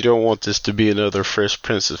saying is you don't want this to be another Fresh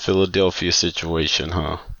Prince of Philadelphia situation,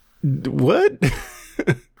 huh? What?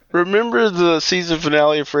 Remember the season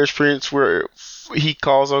finale of Fresh Prince where he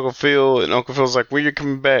calls Uncle Phil and Uncle Phil's like, when you're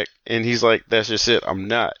coming back? And he's like, that's just it, I'm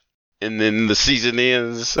not. And then the season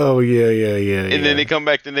ends. Oh, yeah. And then they come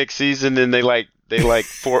back the next season and they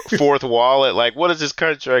fourth wall it. Like, what does this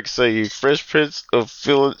contract say? Fresh Prince of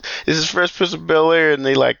This is Fresh Prince of Bel-Air, and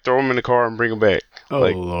they like throw him in the car and bring him back. Oh,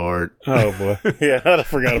 like, Lord. Oh, boy. Yeah, I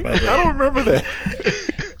forgot about that. I don't remember that.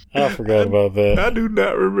 I forgot about that. I do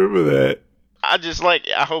not remember that.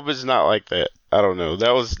 I hope it's not like that. I don't know.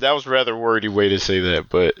 That was rather wordy way to say that,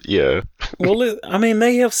 but yeah. Well, I mean,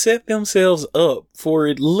 they have set themselves up for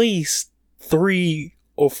at least 3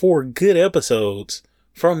 or 4 good episodes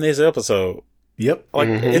from this episode. Yep. Like,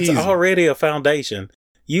 it's already a foundation.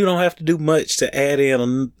 You don't have to do much to add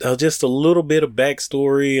in just a little bit of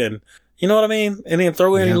backstory and, you know what I mean? And then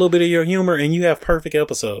throw in a little bit of your humor and you have perfect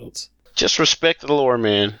episodes. Just respect the lore,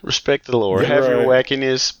 man. Respect the lore. Have your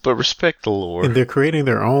wackiness, but respect the lore. And they're creating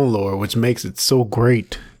their own lore, which makes it so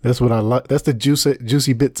great. That's what I like. That's the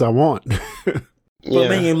juicy bits I want.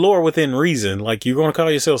 But I mean, lore within reason. Like, you're going to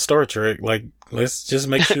call yourself Star Trek. Like, let's just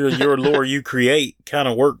make sure your lore you create kind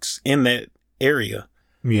of works in that area.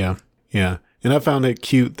 Yeah. And I found it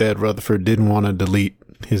cute that Rutherford didn't want to delete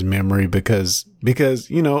his memory because,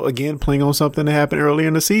 you know, again, playing on something that happened earlier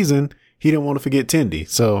in the season, he didn't want to forget Tendi.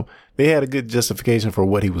 So they had a good justification for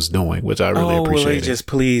what he was doing, which I really appreciated. Will they just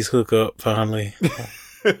please hook up finally?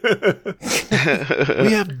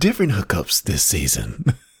 We have different hookups this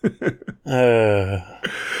season.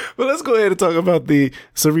 But let's go ahead and talk about the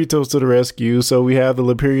Cerritos to the rescue. So we have the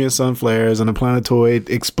Leperian sun flares and the planetoid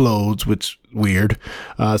explodes, which weird.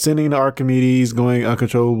 Sending the Archimedes going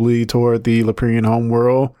uncontrollably toward the Leperian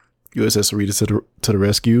homeworld. USS Cerritos to the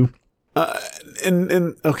rescue.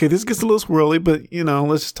 And okay, this gets a little swirly, but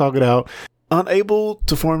let's just talk it out. Unable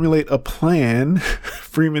to formulate a plan,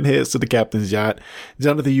 Freeman heads to the captain's yacht.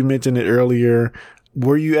 Jonathan, you mentioned it earlier.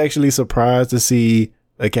 Were you actually surprised to see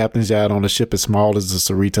a captain's yacht on a ship as small as the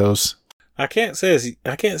Cerritos? I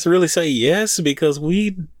can't really say yes, because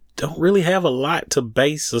we don't really have a lot to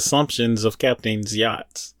base assumptions of captain's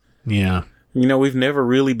yachts. Yeah. We've never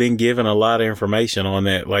really been given a lot of information on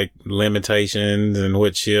that, like limitations and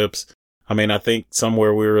what ships. I mean, I think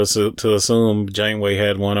somewhere we were to assume Janeway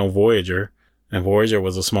had one on Voyager, and Voyager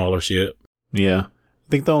was a smaller ship. Yeah. I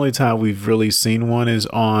think the only time we've really seen one is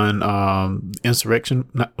on Insurrection.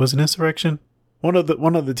 Was it Insurrection? One of the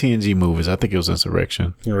TNG movies. I think it was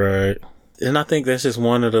Insurrection. Right. And I think that's just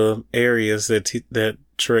one of the areas that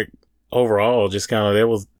Trek overall just kind of,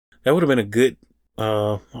 that would have been a good,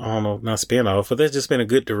 I don't know, not spinoff, but that's just been a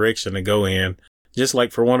good direction to go in. Just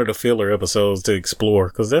like for one of the filler episodes to explore.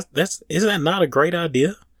 Because isn't that not a great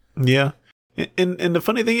idea? Yeah. And the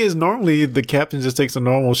funny thing is, normally the captain just takes a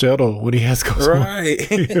normal shuttle when he has to go somewhere.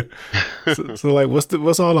 Right. so like,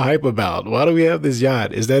 what's all the hype about? Why do we have this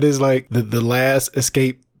yacht? Is that like the last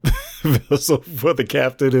escape vessel for the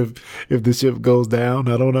captain if the ship goes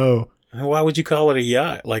down? I don't know. Why would you call it a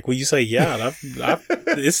yacht? Like when you say yacht,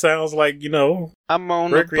 it sounds like I'm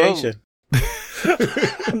on recreation.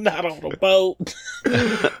 Not on a boat.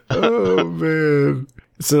 Oh man.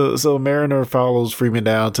 So Mariner follows Freeman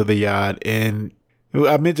down to the yacht, and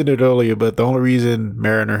I mentioned it earlier, but the only reason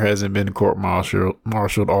Mariner hasn't been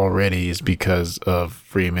court-martialed already is because of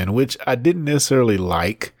Freeman, which I didn't necessarily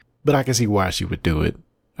like, but I can see why she would do it.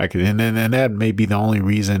 And that may be the only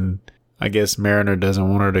reason I guess Mariner doesn't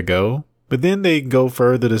want her to go. But then they go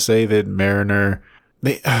further to say that Mariner,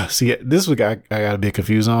 see, this is what I got a bit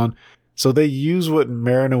confused on. So they use what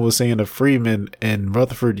Mariner was saying to Freeman, and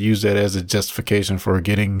Rutherford used that as a justification for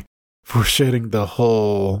shedding the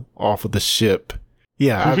hull off of the ship.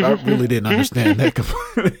 Yeah, I really didn't understand that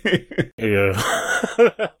completely. Yeah.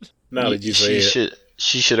 Now that you say it.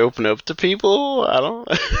 She should open up to people? I don't...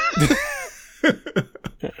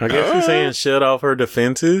 I guess he's saying shut off her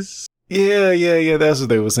defenses. Yeah. That's what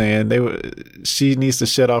they were saying. She needs to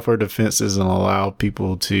shut off her defenses and allow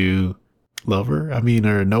people to love her. I mean,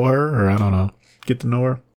 or know her, or I don't know, get to know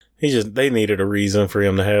her. They needed a reason for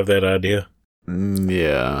him to have that idea.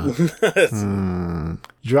 Yeah.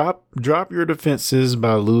 Drop your defenses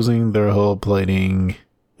by losing their hull plating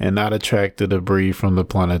and not attract the debris from the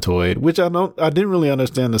planetoid, which I didn't really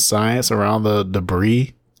understand the science around the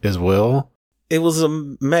debris as well. It was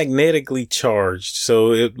magnetically charged,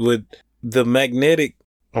 so okay,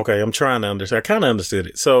 I'm trying to understand. I kind of understood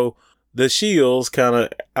it. So the shields kind of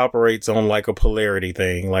operates on like a polarity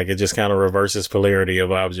thing, like it just kind of reverses polarity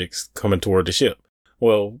of objects coming toward the ship.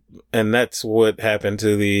 Well, and that's what happened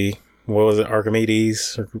to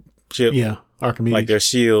Archimedes ship? Yeah, Archimedes. Like their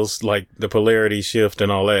shields, like the polarity shift and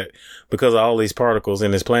all that, because all these particles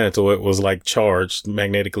in this planetoid was like charged,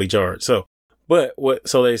 magnetically charged. So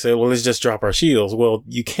they said, well, let's just drop our shields. Well,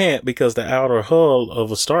 you can't, because the outer hull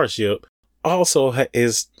of a starship also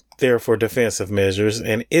is there for defensive measures,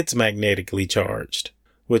 and it's magnetically charged,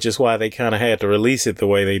 which is why they kind of had to release it the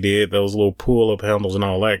way they did. Those little pull-up handles and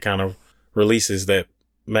all that kind of releases that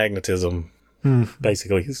magnetism,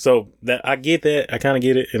 basically. So that I get that. I kind of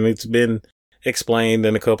get it, and it's been explained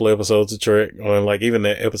in a couple of episodes of Trek, or like even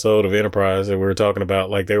that episode of Enterprise that we were talking about.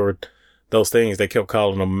 Like they were those things, they kept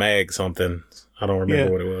calling them mag something. I don't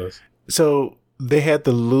remember what it was. So they had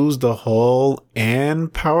to lose the hull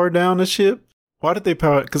and power down the ship? Why did they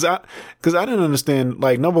power? Because I didn't understand.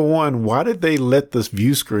 Like, number one, why did they let this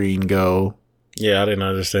view screen go? Yeah, I didn't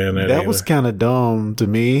understand that. That was kind of dumb to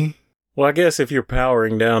me. Well, I guess if you're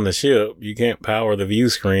powering down the ship, you can't power the view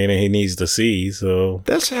screen, and he needs to see. So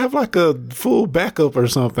that should have like a full backup or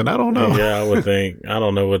something. I don't know. Yeah, I would think. I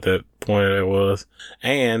don't know what that point of that was.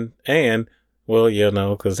 And well, yeah,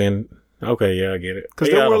 no, because then okay, yeah, I get it. Because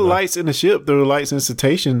there were lights in the ship. There were lights in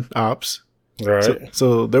cetacean ops. Right.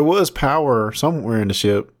 So there was power somewhere in the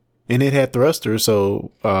ship, and it had thrusters.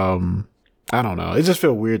 So I don't know. It just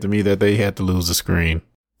felt weird to me that they had to lose the screen.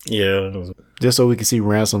 Yeah. Just so we could see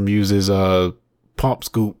Ransom use his pump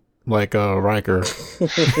scoop like Riker.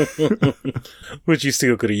 Which you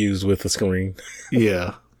still could have used with the screen.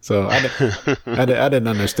 Yeah. So I didn't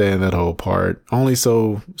understand that whole part. Only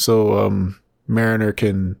so Mariner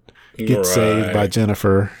can get saved by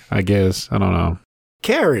Jennifer, I guess. I don't know.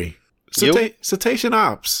 Carrie. Cetacean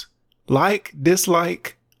Ops. Like,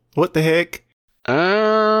 dislike, what the heck?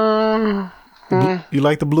 You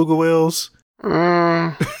like the beluga whales?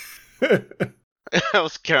 That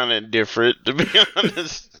was kind of different, to be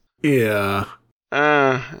honest. Yeah.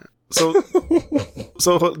 So,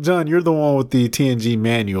 John, you're the one with the TNG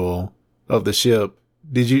manual of the ship.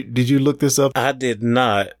 Did you look this up? I did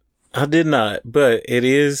not, but it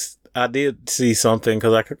is, I did see something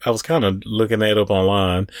because I was kind of looking that up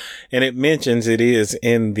online, and it mentions it is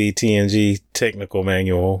in the TNG technical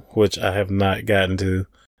manual, which I have not gotten to.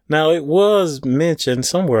 Now, it was mentioned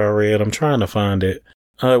somewhere I read. I'm trying to find it.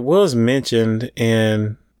 It was mentioned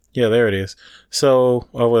in, yeah, there it is. So,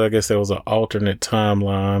 I guess there was an alternate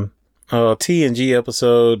timeline. TNG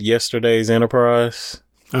episode, Yesterday's Enterprise.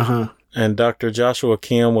 And Dr. Joshua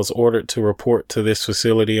Kim was ordered to report to this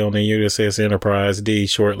facility on the USS Enterprise D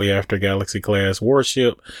shortly after Galaxy-class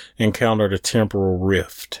warship encountered a temporal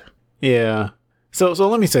rift. Yeah. So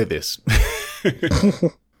let me say this.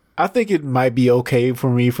 I think it might be okay for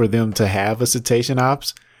me for them to have a cetacean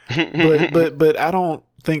ops, but I don't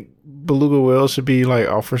think beluga whales should be like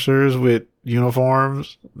officers with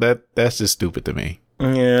uniforms. That's just stupid to me.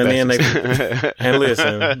 Yeah, and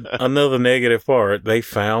listen, another negative part, they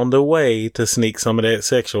found a way to sneak some of that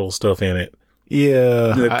sexual stuff in it.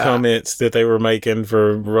 Yeah. The comments that they were making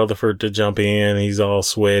for Rutherford to jump in, he's all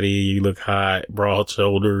sweaty, you look hot, broad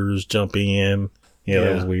shoulders, jump in. Yeah,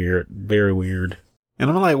 that was weird. Very weird. And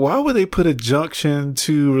I'm like, why would they put a junction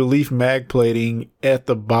to relief mag plating at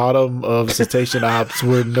the bottom of cetacean ops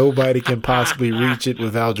where nobody can possibly reach it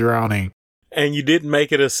without drowning? And you didn't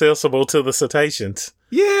make it accessible to the cetaceans.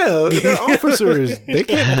 Yeah, they're officers. They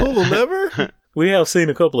can't pull a lever. We have seen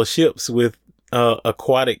a couple of ships with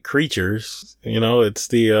aquatic creatures. You know, it's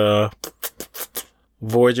the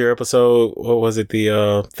Voyager episode. What was it?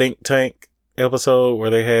 The Think Tank episode where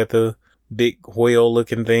they had the big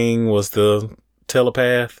whale-looking thing was the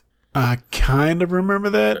telepath. I kind of remember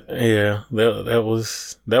that. Yeah, that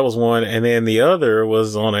was one. And then the other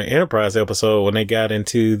was on an Enterprise episode when they got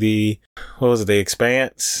into the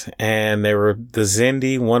Expanse, and they were the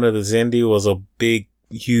Xindi. One of the Xindi was a big,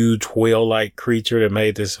 huge whale-like creature that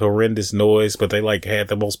made this horrendous noise, but they like had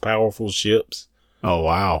the most powerful ships. Oh,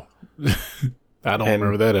 wow. I don't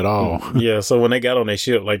remember that at all. Yeah, so when they got on their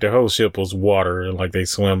ship, like their whole ship was water, and like they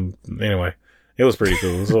swim. Anyway. It was pretty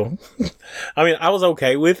cool. So, I mean, I was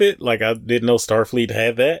okay with it. Like, I didn't know Starfleet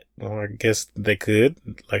had that. Or I guess they could.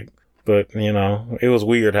 But, you know, it was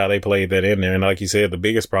weird how they played that in there. And like you said, the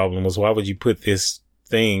biggest problem was why would you put this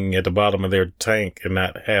thing at the bottom of their tank and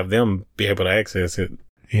not have them be able to access it?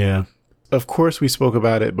 Yeah. Of course, we spoke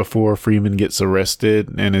about it before Freeman gets arrested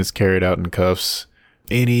and is carried out in cuffs.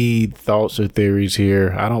 Any thoughts or theories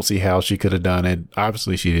here? I don't see how she could have done it.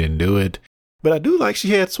 Obviously, she didn't do it. But I do like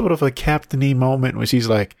she had sort of a captain-y moment when she's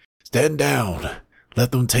like, stand down,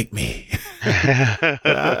 let them take me.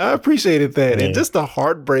 I appreciated that. Yeah. And just the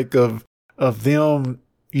heartbreak of them,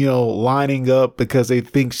 you know, lining up because they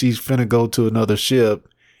think she's finna go to another ship.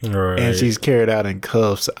 Right. And she's carried out in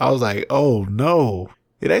cuffs. I was like, oh no.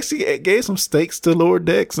 It actually gave some stakes to Lower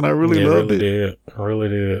Decks, and I really loved it. I really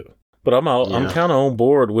did. But I'm kind of on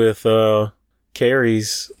board with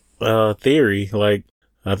Carrie's theory. Like,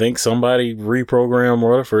 I think somebody reprogrammed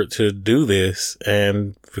Rutherford to do this,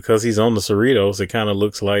 and because he's on the Cerritos, it kind of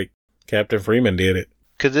looks like Captain Freeman did it.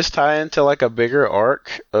 Could this tie into like a bigger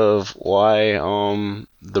arc of why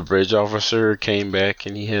the bridge officer came back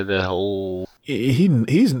and he had that whole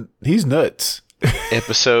he's nuts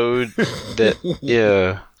episode?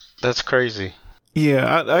 That's crazy.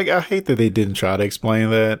 Yeah, I hate that they didn't try to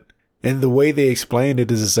explain that. And the way they explained it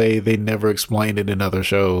is to say they never explained it in other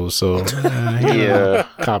shows. So,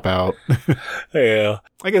 cop out. Yeah.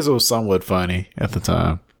 I guess it was somewhat funny at the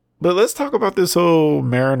time. But let's talk about this whole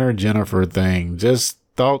Mariner Jennifer thing. Just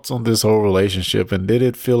thoughts on this whole relationship. And did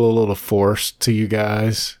it feel a little forced to you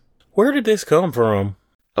guys? Where did this come from?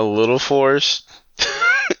 A little forced?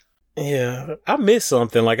 Yeah. I missed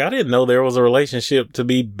something. Like, I didn't know there was a relationship to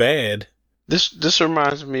be bad. This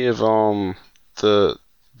reminds me of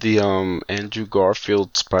the Andrew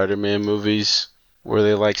Garfield Spider-Man movies, where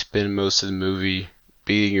they like spend most of the movie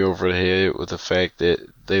beating you over the head with the fact that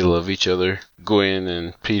they love each other, Gwen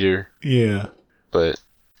and Peter. Yeah. But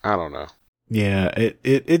I don't know. Yeah,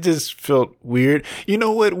 it just felt weird. You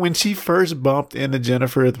know what? When she first bumped into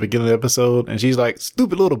Jennifer at the beginning of the episode, and she's like,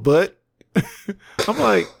 "Stupid little butt," I'm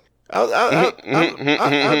like,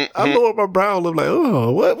 I lowered my brow and looked like,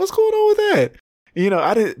 "Oh, what's going on with that?" You know,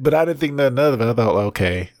 I didn't think nothing of it. I thought,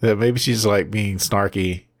 okay, that maybe she's like being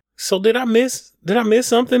snarky. So did I miss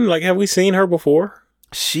something? Like, have we seen her before?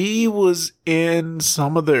 She was in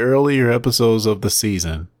some of the earlier episodes of the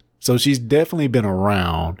season. So she's definitely been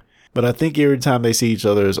around. But I think every time they see each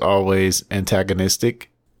other is always antagonistic.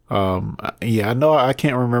 Yeah, I know I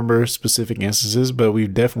can't remember specific instances, but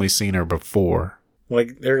we've definitely seen her before.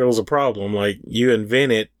 Like, there goes a problem. Like, you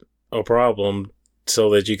invented a problem so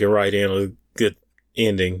that you can write in a good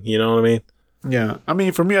ending. You know what I mean? Yeah. I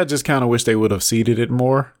mean, for me, I just kind of wish they would have seeded it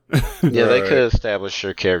more. Yeah, they could have established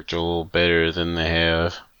her character a little better than they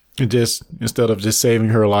have. Just instead of just saving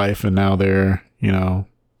her life and now they're, you know,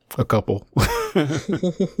 a couple.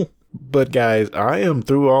 But guys, I am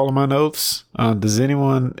through all of my notes. Does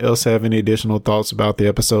anyone else have any additional thoughts about the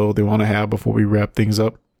episode they want to have before we wrap things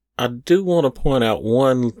up? I do want to point out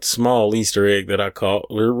one small Easter egg that I caught.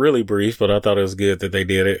 We're really brief, but I thought it was good that they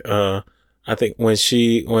did it. I think when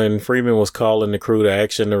Freeman was calling the crew to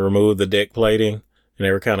action to remove the deck plating, and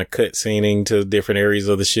they were kind of cutscening to different areas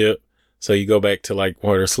of the ship. So you go back to like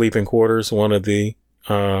one of their sleeping quarters. One of the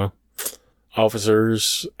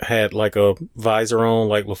officers had like a visor on,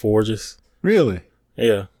 like LaForge's. Really?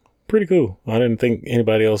 Yeah. Pretty cool. I didn't think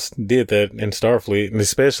anybody else did that in Starfleet. And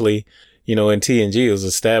especially, you know, in TNG, it was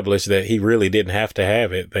established that he really didn't have to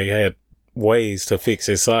have it. They had ways to fix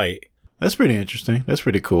his sight. That's pretty interesting. That's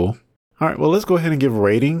pretty cool. All right. Well, let's go ahead and give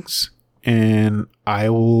ratings. And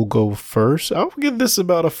I will go first. I'll give this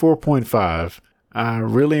about a 4.5. I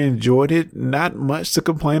really enjoyed it. Not much to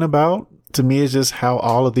complain about. To me, it's just how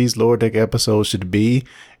all of these Lower Deck episodes should be.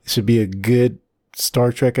 It should be a good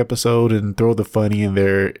Star Trek episode and throw the funny in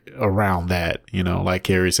there around that, you know, like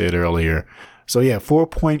Carrie said earlier. So yeah,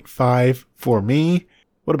 4.5 for me.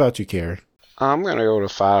 What about you, Carrie? I'm going to go to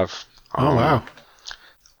 5. Oh, wow.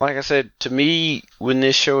 Like I said, to me, when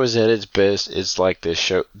this show is at its best, it's like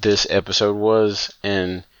this episode was.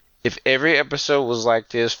 And if every episode was like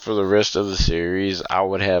this for the rest of the series, I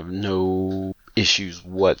would have no issues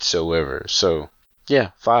whatsoever. So,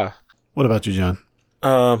 yeah, 5. What about you, John?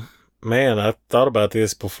 Man, I thought about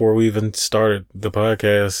this before we even started the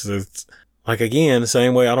podcast. It's like, again, the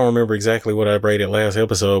same way. I don't remember exactly what I rated last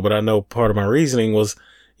episode, but I know part of my reasoning was,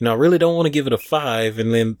 you know, I really don't want to give it a 5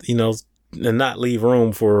 and then, you know, and not leave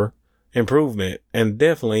room for improvement. And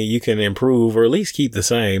definitely you can improve or at least keep the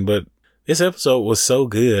same. But this episode was so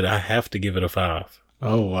good, I have to give it a 5.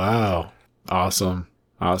 Oh, wow. Awesome.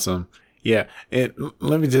 Yeah. And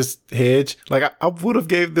let me just hedge. Like I would have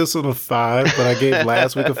gave this one a 5, but I gave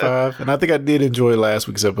last week a 5. And I think I did enjoy last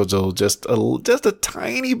week's episode just a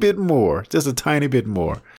tiny bit more. Just a tiny bit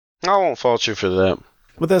more. I won't fault you for that.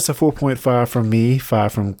 But that's a 4.5 from me,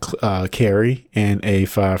 5 from Carrie, and a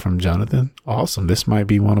 5 from Jonathan. Awesome. This might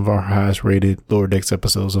be one of our highest rated Lower Decks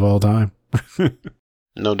episodes of all time.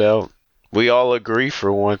 No doubt. We all agree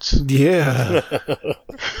for once. Yeah.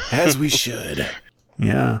 As we should.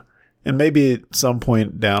 Yeah. And maybe at some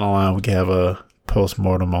point down the line, we can have a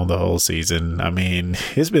post-mortem on the whole season. I mean,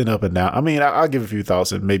 it's been up and down. I mean, I'll give a few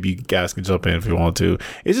thoughts and maybe you guys can jump in if you want to.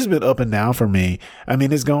 It's just been up and down for me. I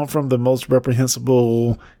mean, it's gone from the most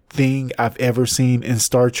reprehensible thing I've ever seen in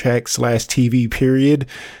Star Trek /TV period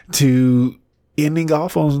to ending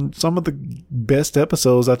off on some of the best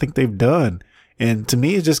episodes I think they've done. And to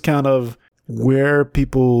me, it's just kind of where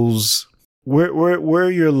people's where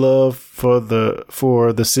your love for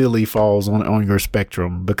the silly falls on your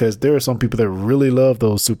spectrum, because there are some people that really love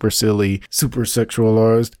those super silly, super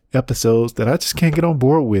sexualized episodes that I just can't get on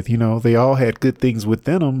board with. You know, they all had good things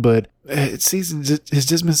within them, but season it's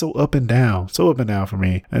just been so up and down for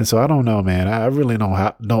me. And so I don't know, man. I really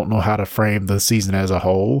don't know how to frame the season as a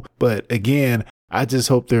whole. But again, I just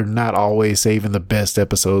hope they're not always saving the best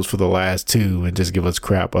episodes for the last 2 and just give us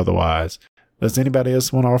crap otherwise. Does anybody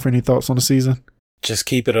else want to offer any thoughts on the season? Just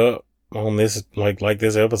keep it up on this, like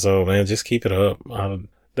this episode, man. Just keep it up.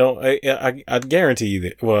 I guarantee you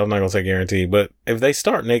that. Well, I'm not gonna say guarantee, but if they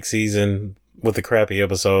start next season with the crappy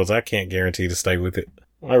episodes, I can't guarantee to stay with it.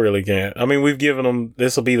 I really can't. I mean, we've given them,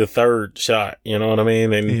 this will be the 3rd shot. You know what I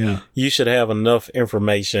mean? And You should have enough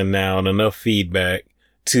information now and enough feedback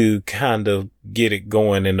to kind of get it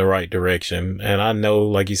going in the right direction. And I know,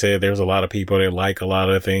 like you said, there's a lot of people that like a lot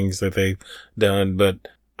of the things that they've done, but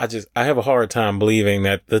I have a hard time believing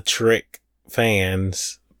that the Trek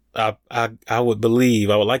fans, I would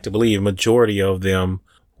like to believe majority of them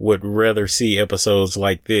would rather see episodes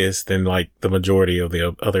like this than like the majority of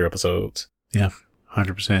the other episodes. Yeah,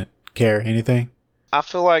 100%. Care anything? I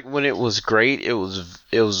feel like when it was great, it was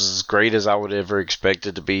as great as I would ever expect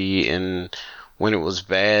it to be, and when it was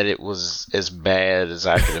bad, it was as bad as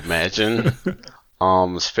I could imagine.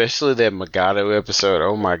 Especially that Magato episode.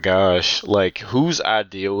 Oh my gosh. Like, whose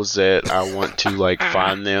idea was that? I want to, like,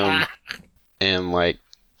 find them and, like,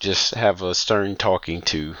 just have a stern talking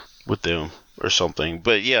to with them or something.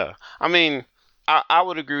 But yeah, I mean, I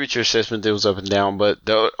would agree with your assessment that it was up and down, but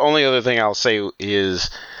the only other thing I'll say is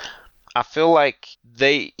I feel like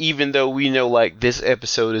even though we know like this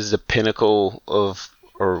episode is the pinnacle of,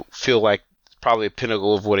 or feel like probably a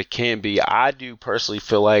pinnacle of what it can be, I do personally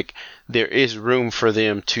feel like there is room for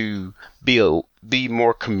them to be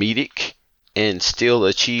more comedic and still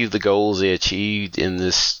achieve the goals they achieved in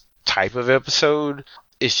this type of episode.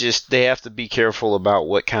 It's just they have to be careful about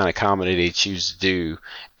what kind of comedy they choose to do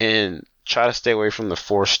and try to stay away from the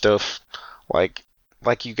forced stuff, like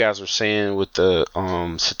you guys were saying with the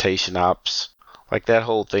cetacean ops. Like that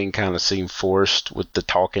whole thing kind of seemed forced with the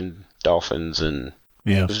talking dolphins, and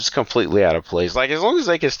it was just completely out of place. Like, as long as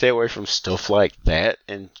they can stay away from stuff like that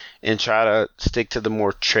and try to stick to the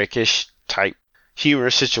more Trek-ish type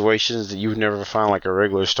humorous situations that you would never find like a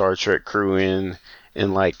regular Star Trek crew in,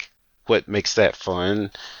 and like what makes that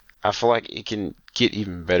fun, I feel like it can get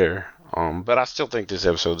even better. But I still think this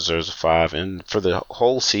episode deserves a 5, and for the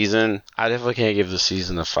whole season, I definitely can't give the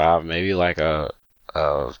season a 5. Maybe like a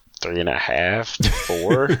 3.5 to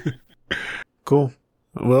 4. Cool.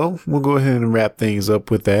 Well, we'll go ahead and wrap things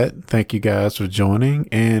up with that. Thank you guys for joining,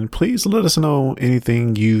 and please let us know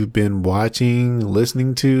anything you've been watching,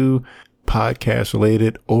 listening to, podcast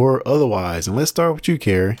related or otherwise. And let's start with you,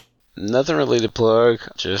 Carrie. Nothing really to plug.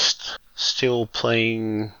 Just still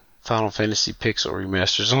playing Final Fantasy Pixel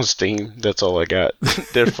Remasters on Steam. That's all I got.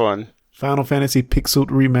 They're fun. Final Fantasy Pixel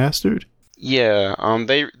Remastered? Yeah,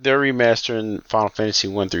 they're remastering Final Fantasy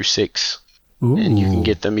 1 through 6. Ooh. And you can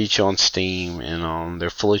get them each on Steam, and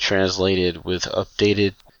they're fully translated with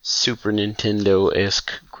updated Super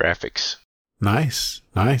Nintendo-esque graphics. Nice.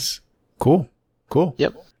 Cool.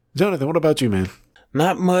 Yep. Jonathan, what about you, man?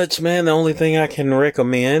 Not much, man. The only thing I can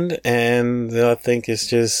recommend, and I think it's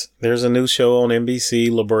just, there's a new show on NBC,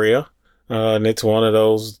 La Brea, and it's one of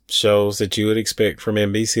those shows that you would expect from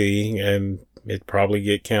NBC, and it'd probably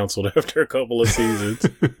get canceled after a couple of seasons.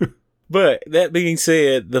 But that being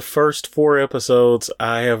said, the first 4 episodes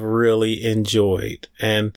I have really enjoyed.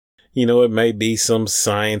 And, you know, it may be some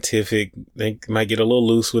scientific, they might get a little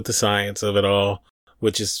loose with the science of it all,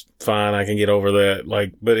 which is fine. I can get over that.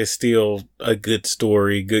 Like, but it's still a good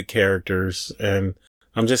story, good characters, and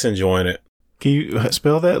I'm just enjoying it. Can you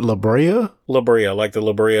spell that? La Brea? La Brea, like the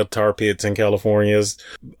La Brea tar pits in California's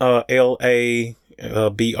LABREA.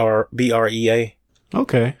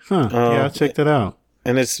 Okay. Huh. Yeah, I'll check that out.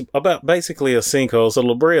 And it's about basically a sinkhole. So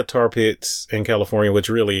La Brea tar pits in California, which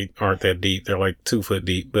really aren't that deep. They're like 2 foot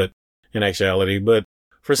deep, but in actuality, but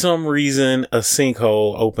for some reason, a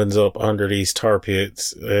sinkhole opens up under these tar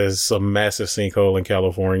pits. There's a massive sinkhole in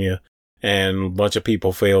California, and a bunch of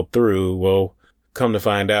people failed through. Well, come to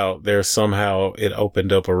find out, it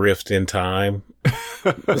opened up a rift in time.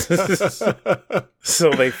 So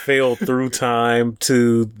they failed through time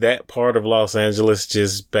to that part of Los Angeles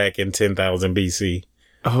just back in 10,000 BC.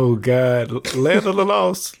 Oh, God. Land of the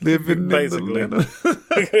Lost. Living basically. In the land.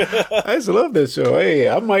 I used to love that show. Hey,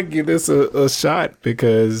 I might give this a shot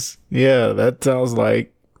because, yeah, that sounds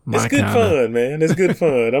like my It's good fun, man. It's good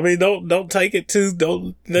fun. I mean, don't take it too,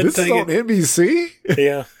 This is on NBC?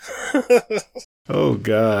 Yeah. Oh,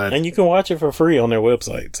 God. And you can watch it for free on their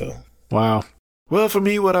website, so. Wow. Well, for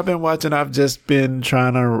me, what I've been watching, I've just been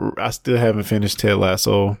I still haven't finished Ted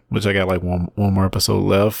Lasso, which I got like one more episode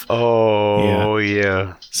left. Oh,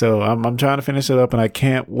 yeah. So I'm trying to finish it up, and I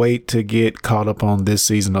can't wait to get caught up on this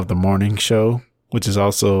season of The Morning Show, which is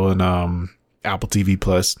also an Apple TV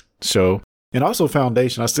Plus show. And also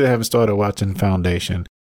Foundation. I still haven't started watching Foundation,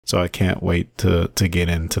 so I can't wait to get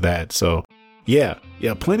into that. So yeah,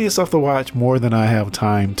 plenty of stuff to watch, more than I have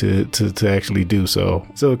time to actually do so.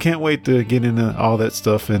 So can't wait to get into all that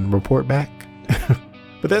stuff and report back.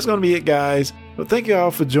 But that's going to be it, guys. Well, thank you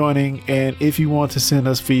all for joining. And if you want to send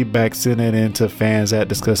us feedback, send it in to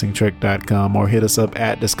fans@discussingtrek.com or hit us up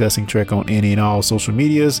at Discussing Trek on any and all social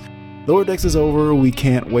medias. Lower Decks is over. We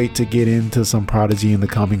can't wait to get into some Prodigy in the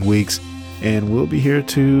coming weeks, and we'll be here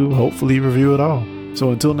to hopefully review it all.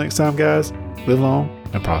 So until next time, guys, live long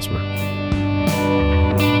and prosper.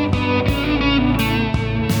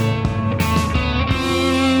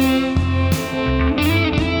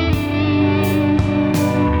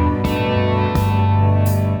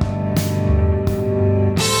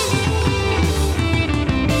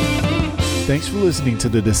 Thanks for listening to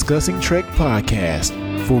the Discussing Trek podcast.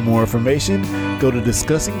 For more information, go to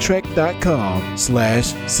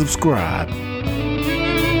discussingtrek.com/subscribe.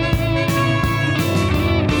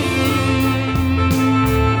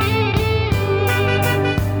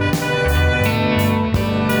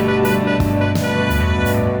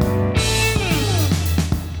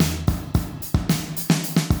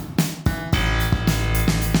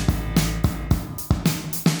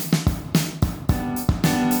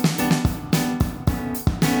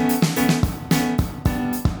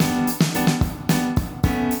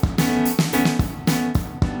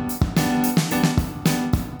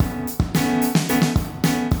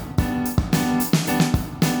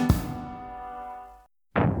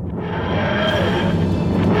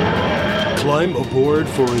 aboard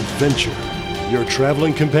for adventure. Your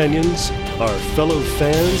traveling companions are fellow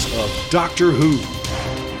fans of Doctor Who.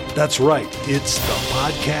 That's right, it's the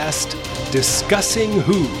podcast Discussing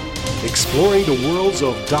Who, exploring the worlds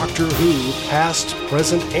of Doctor Who, past,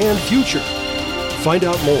 present, and future. Find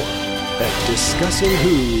out more at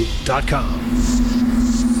DiscussingWho.com.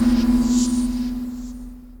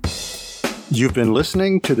 You've been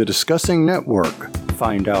listening to the Discussing Network.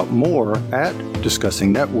 Find out more at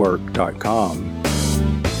DiscussingNetwork.com.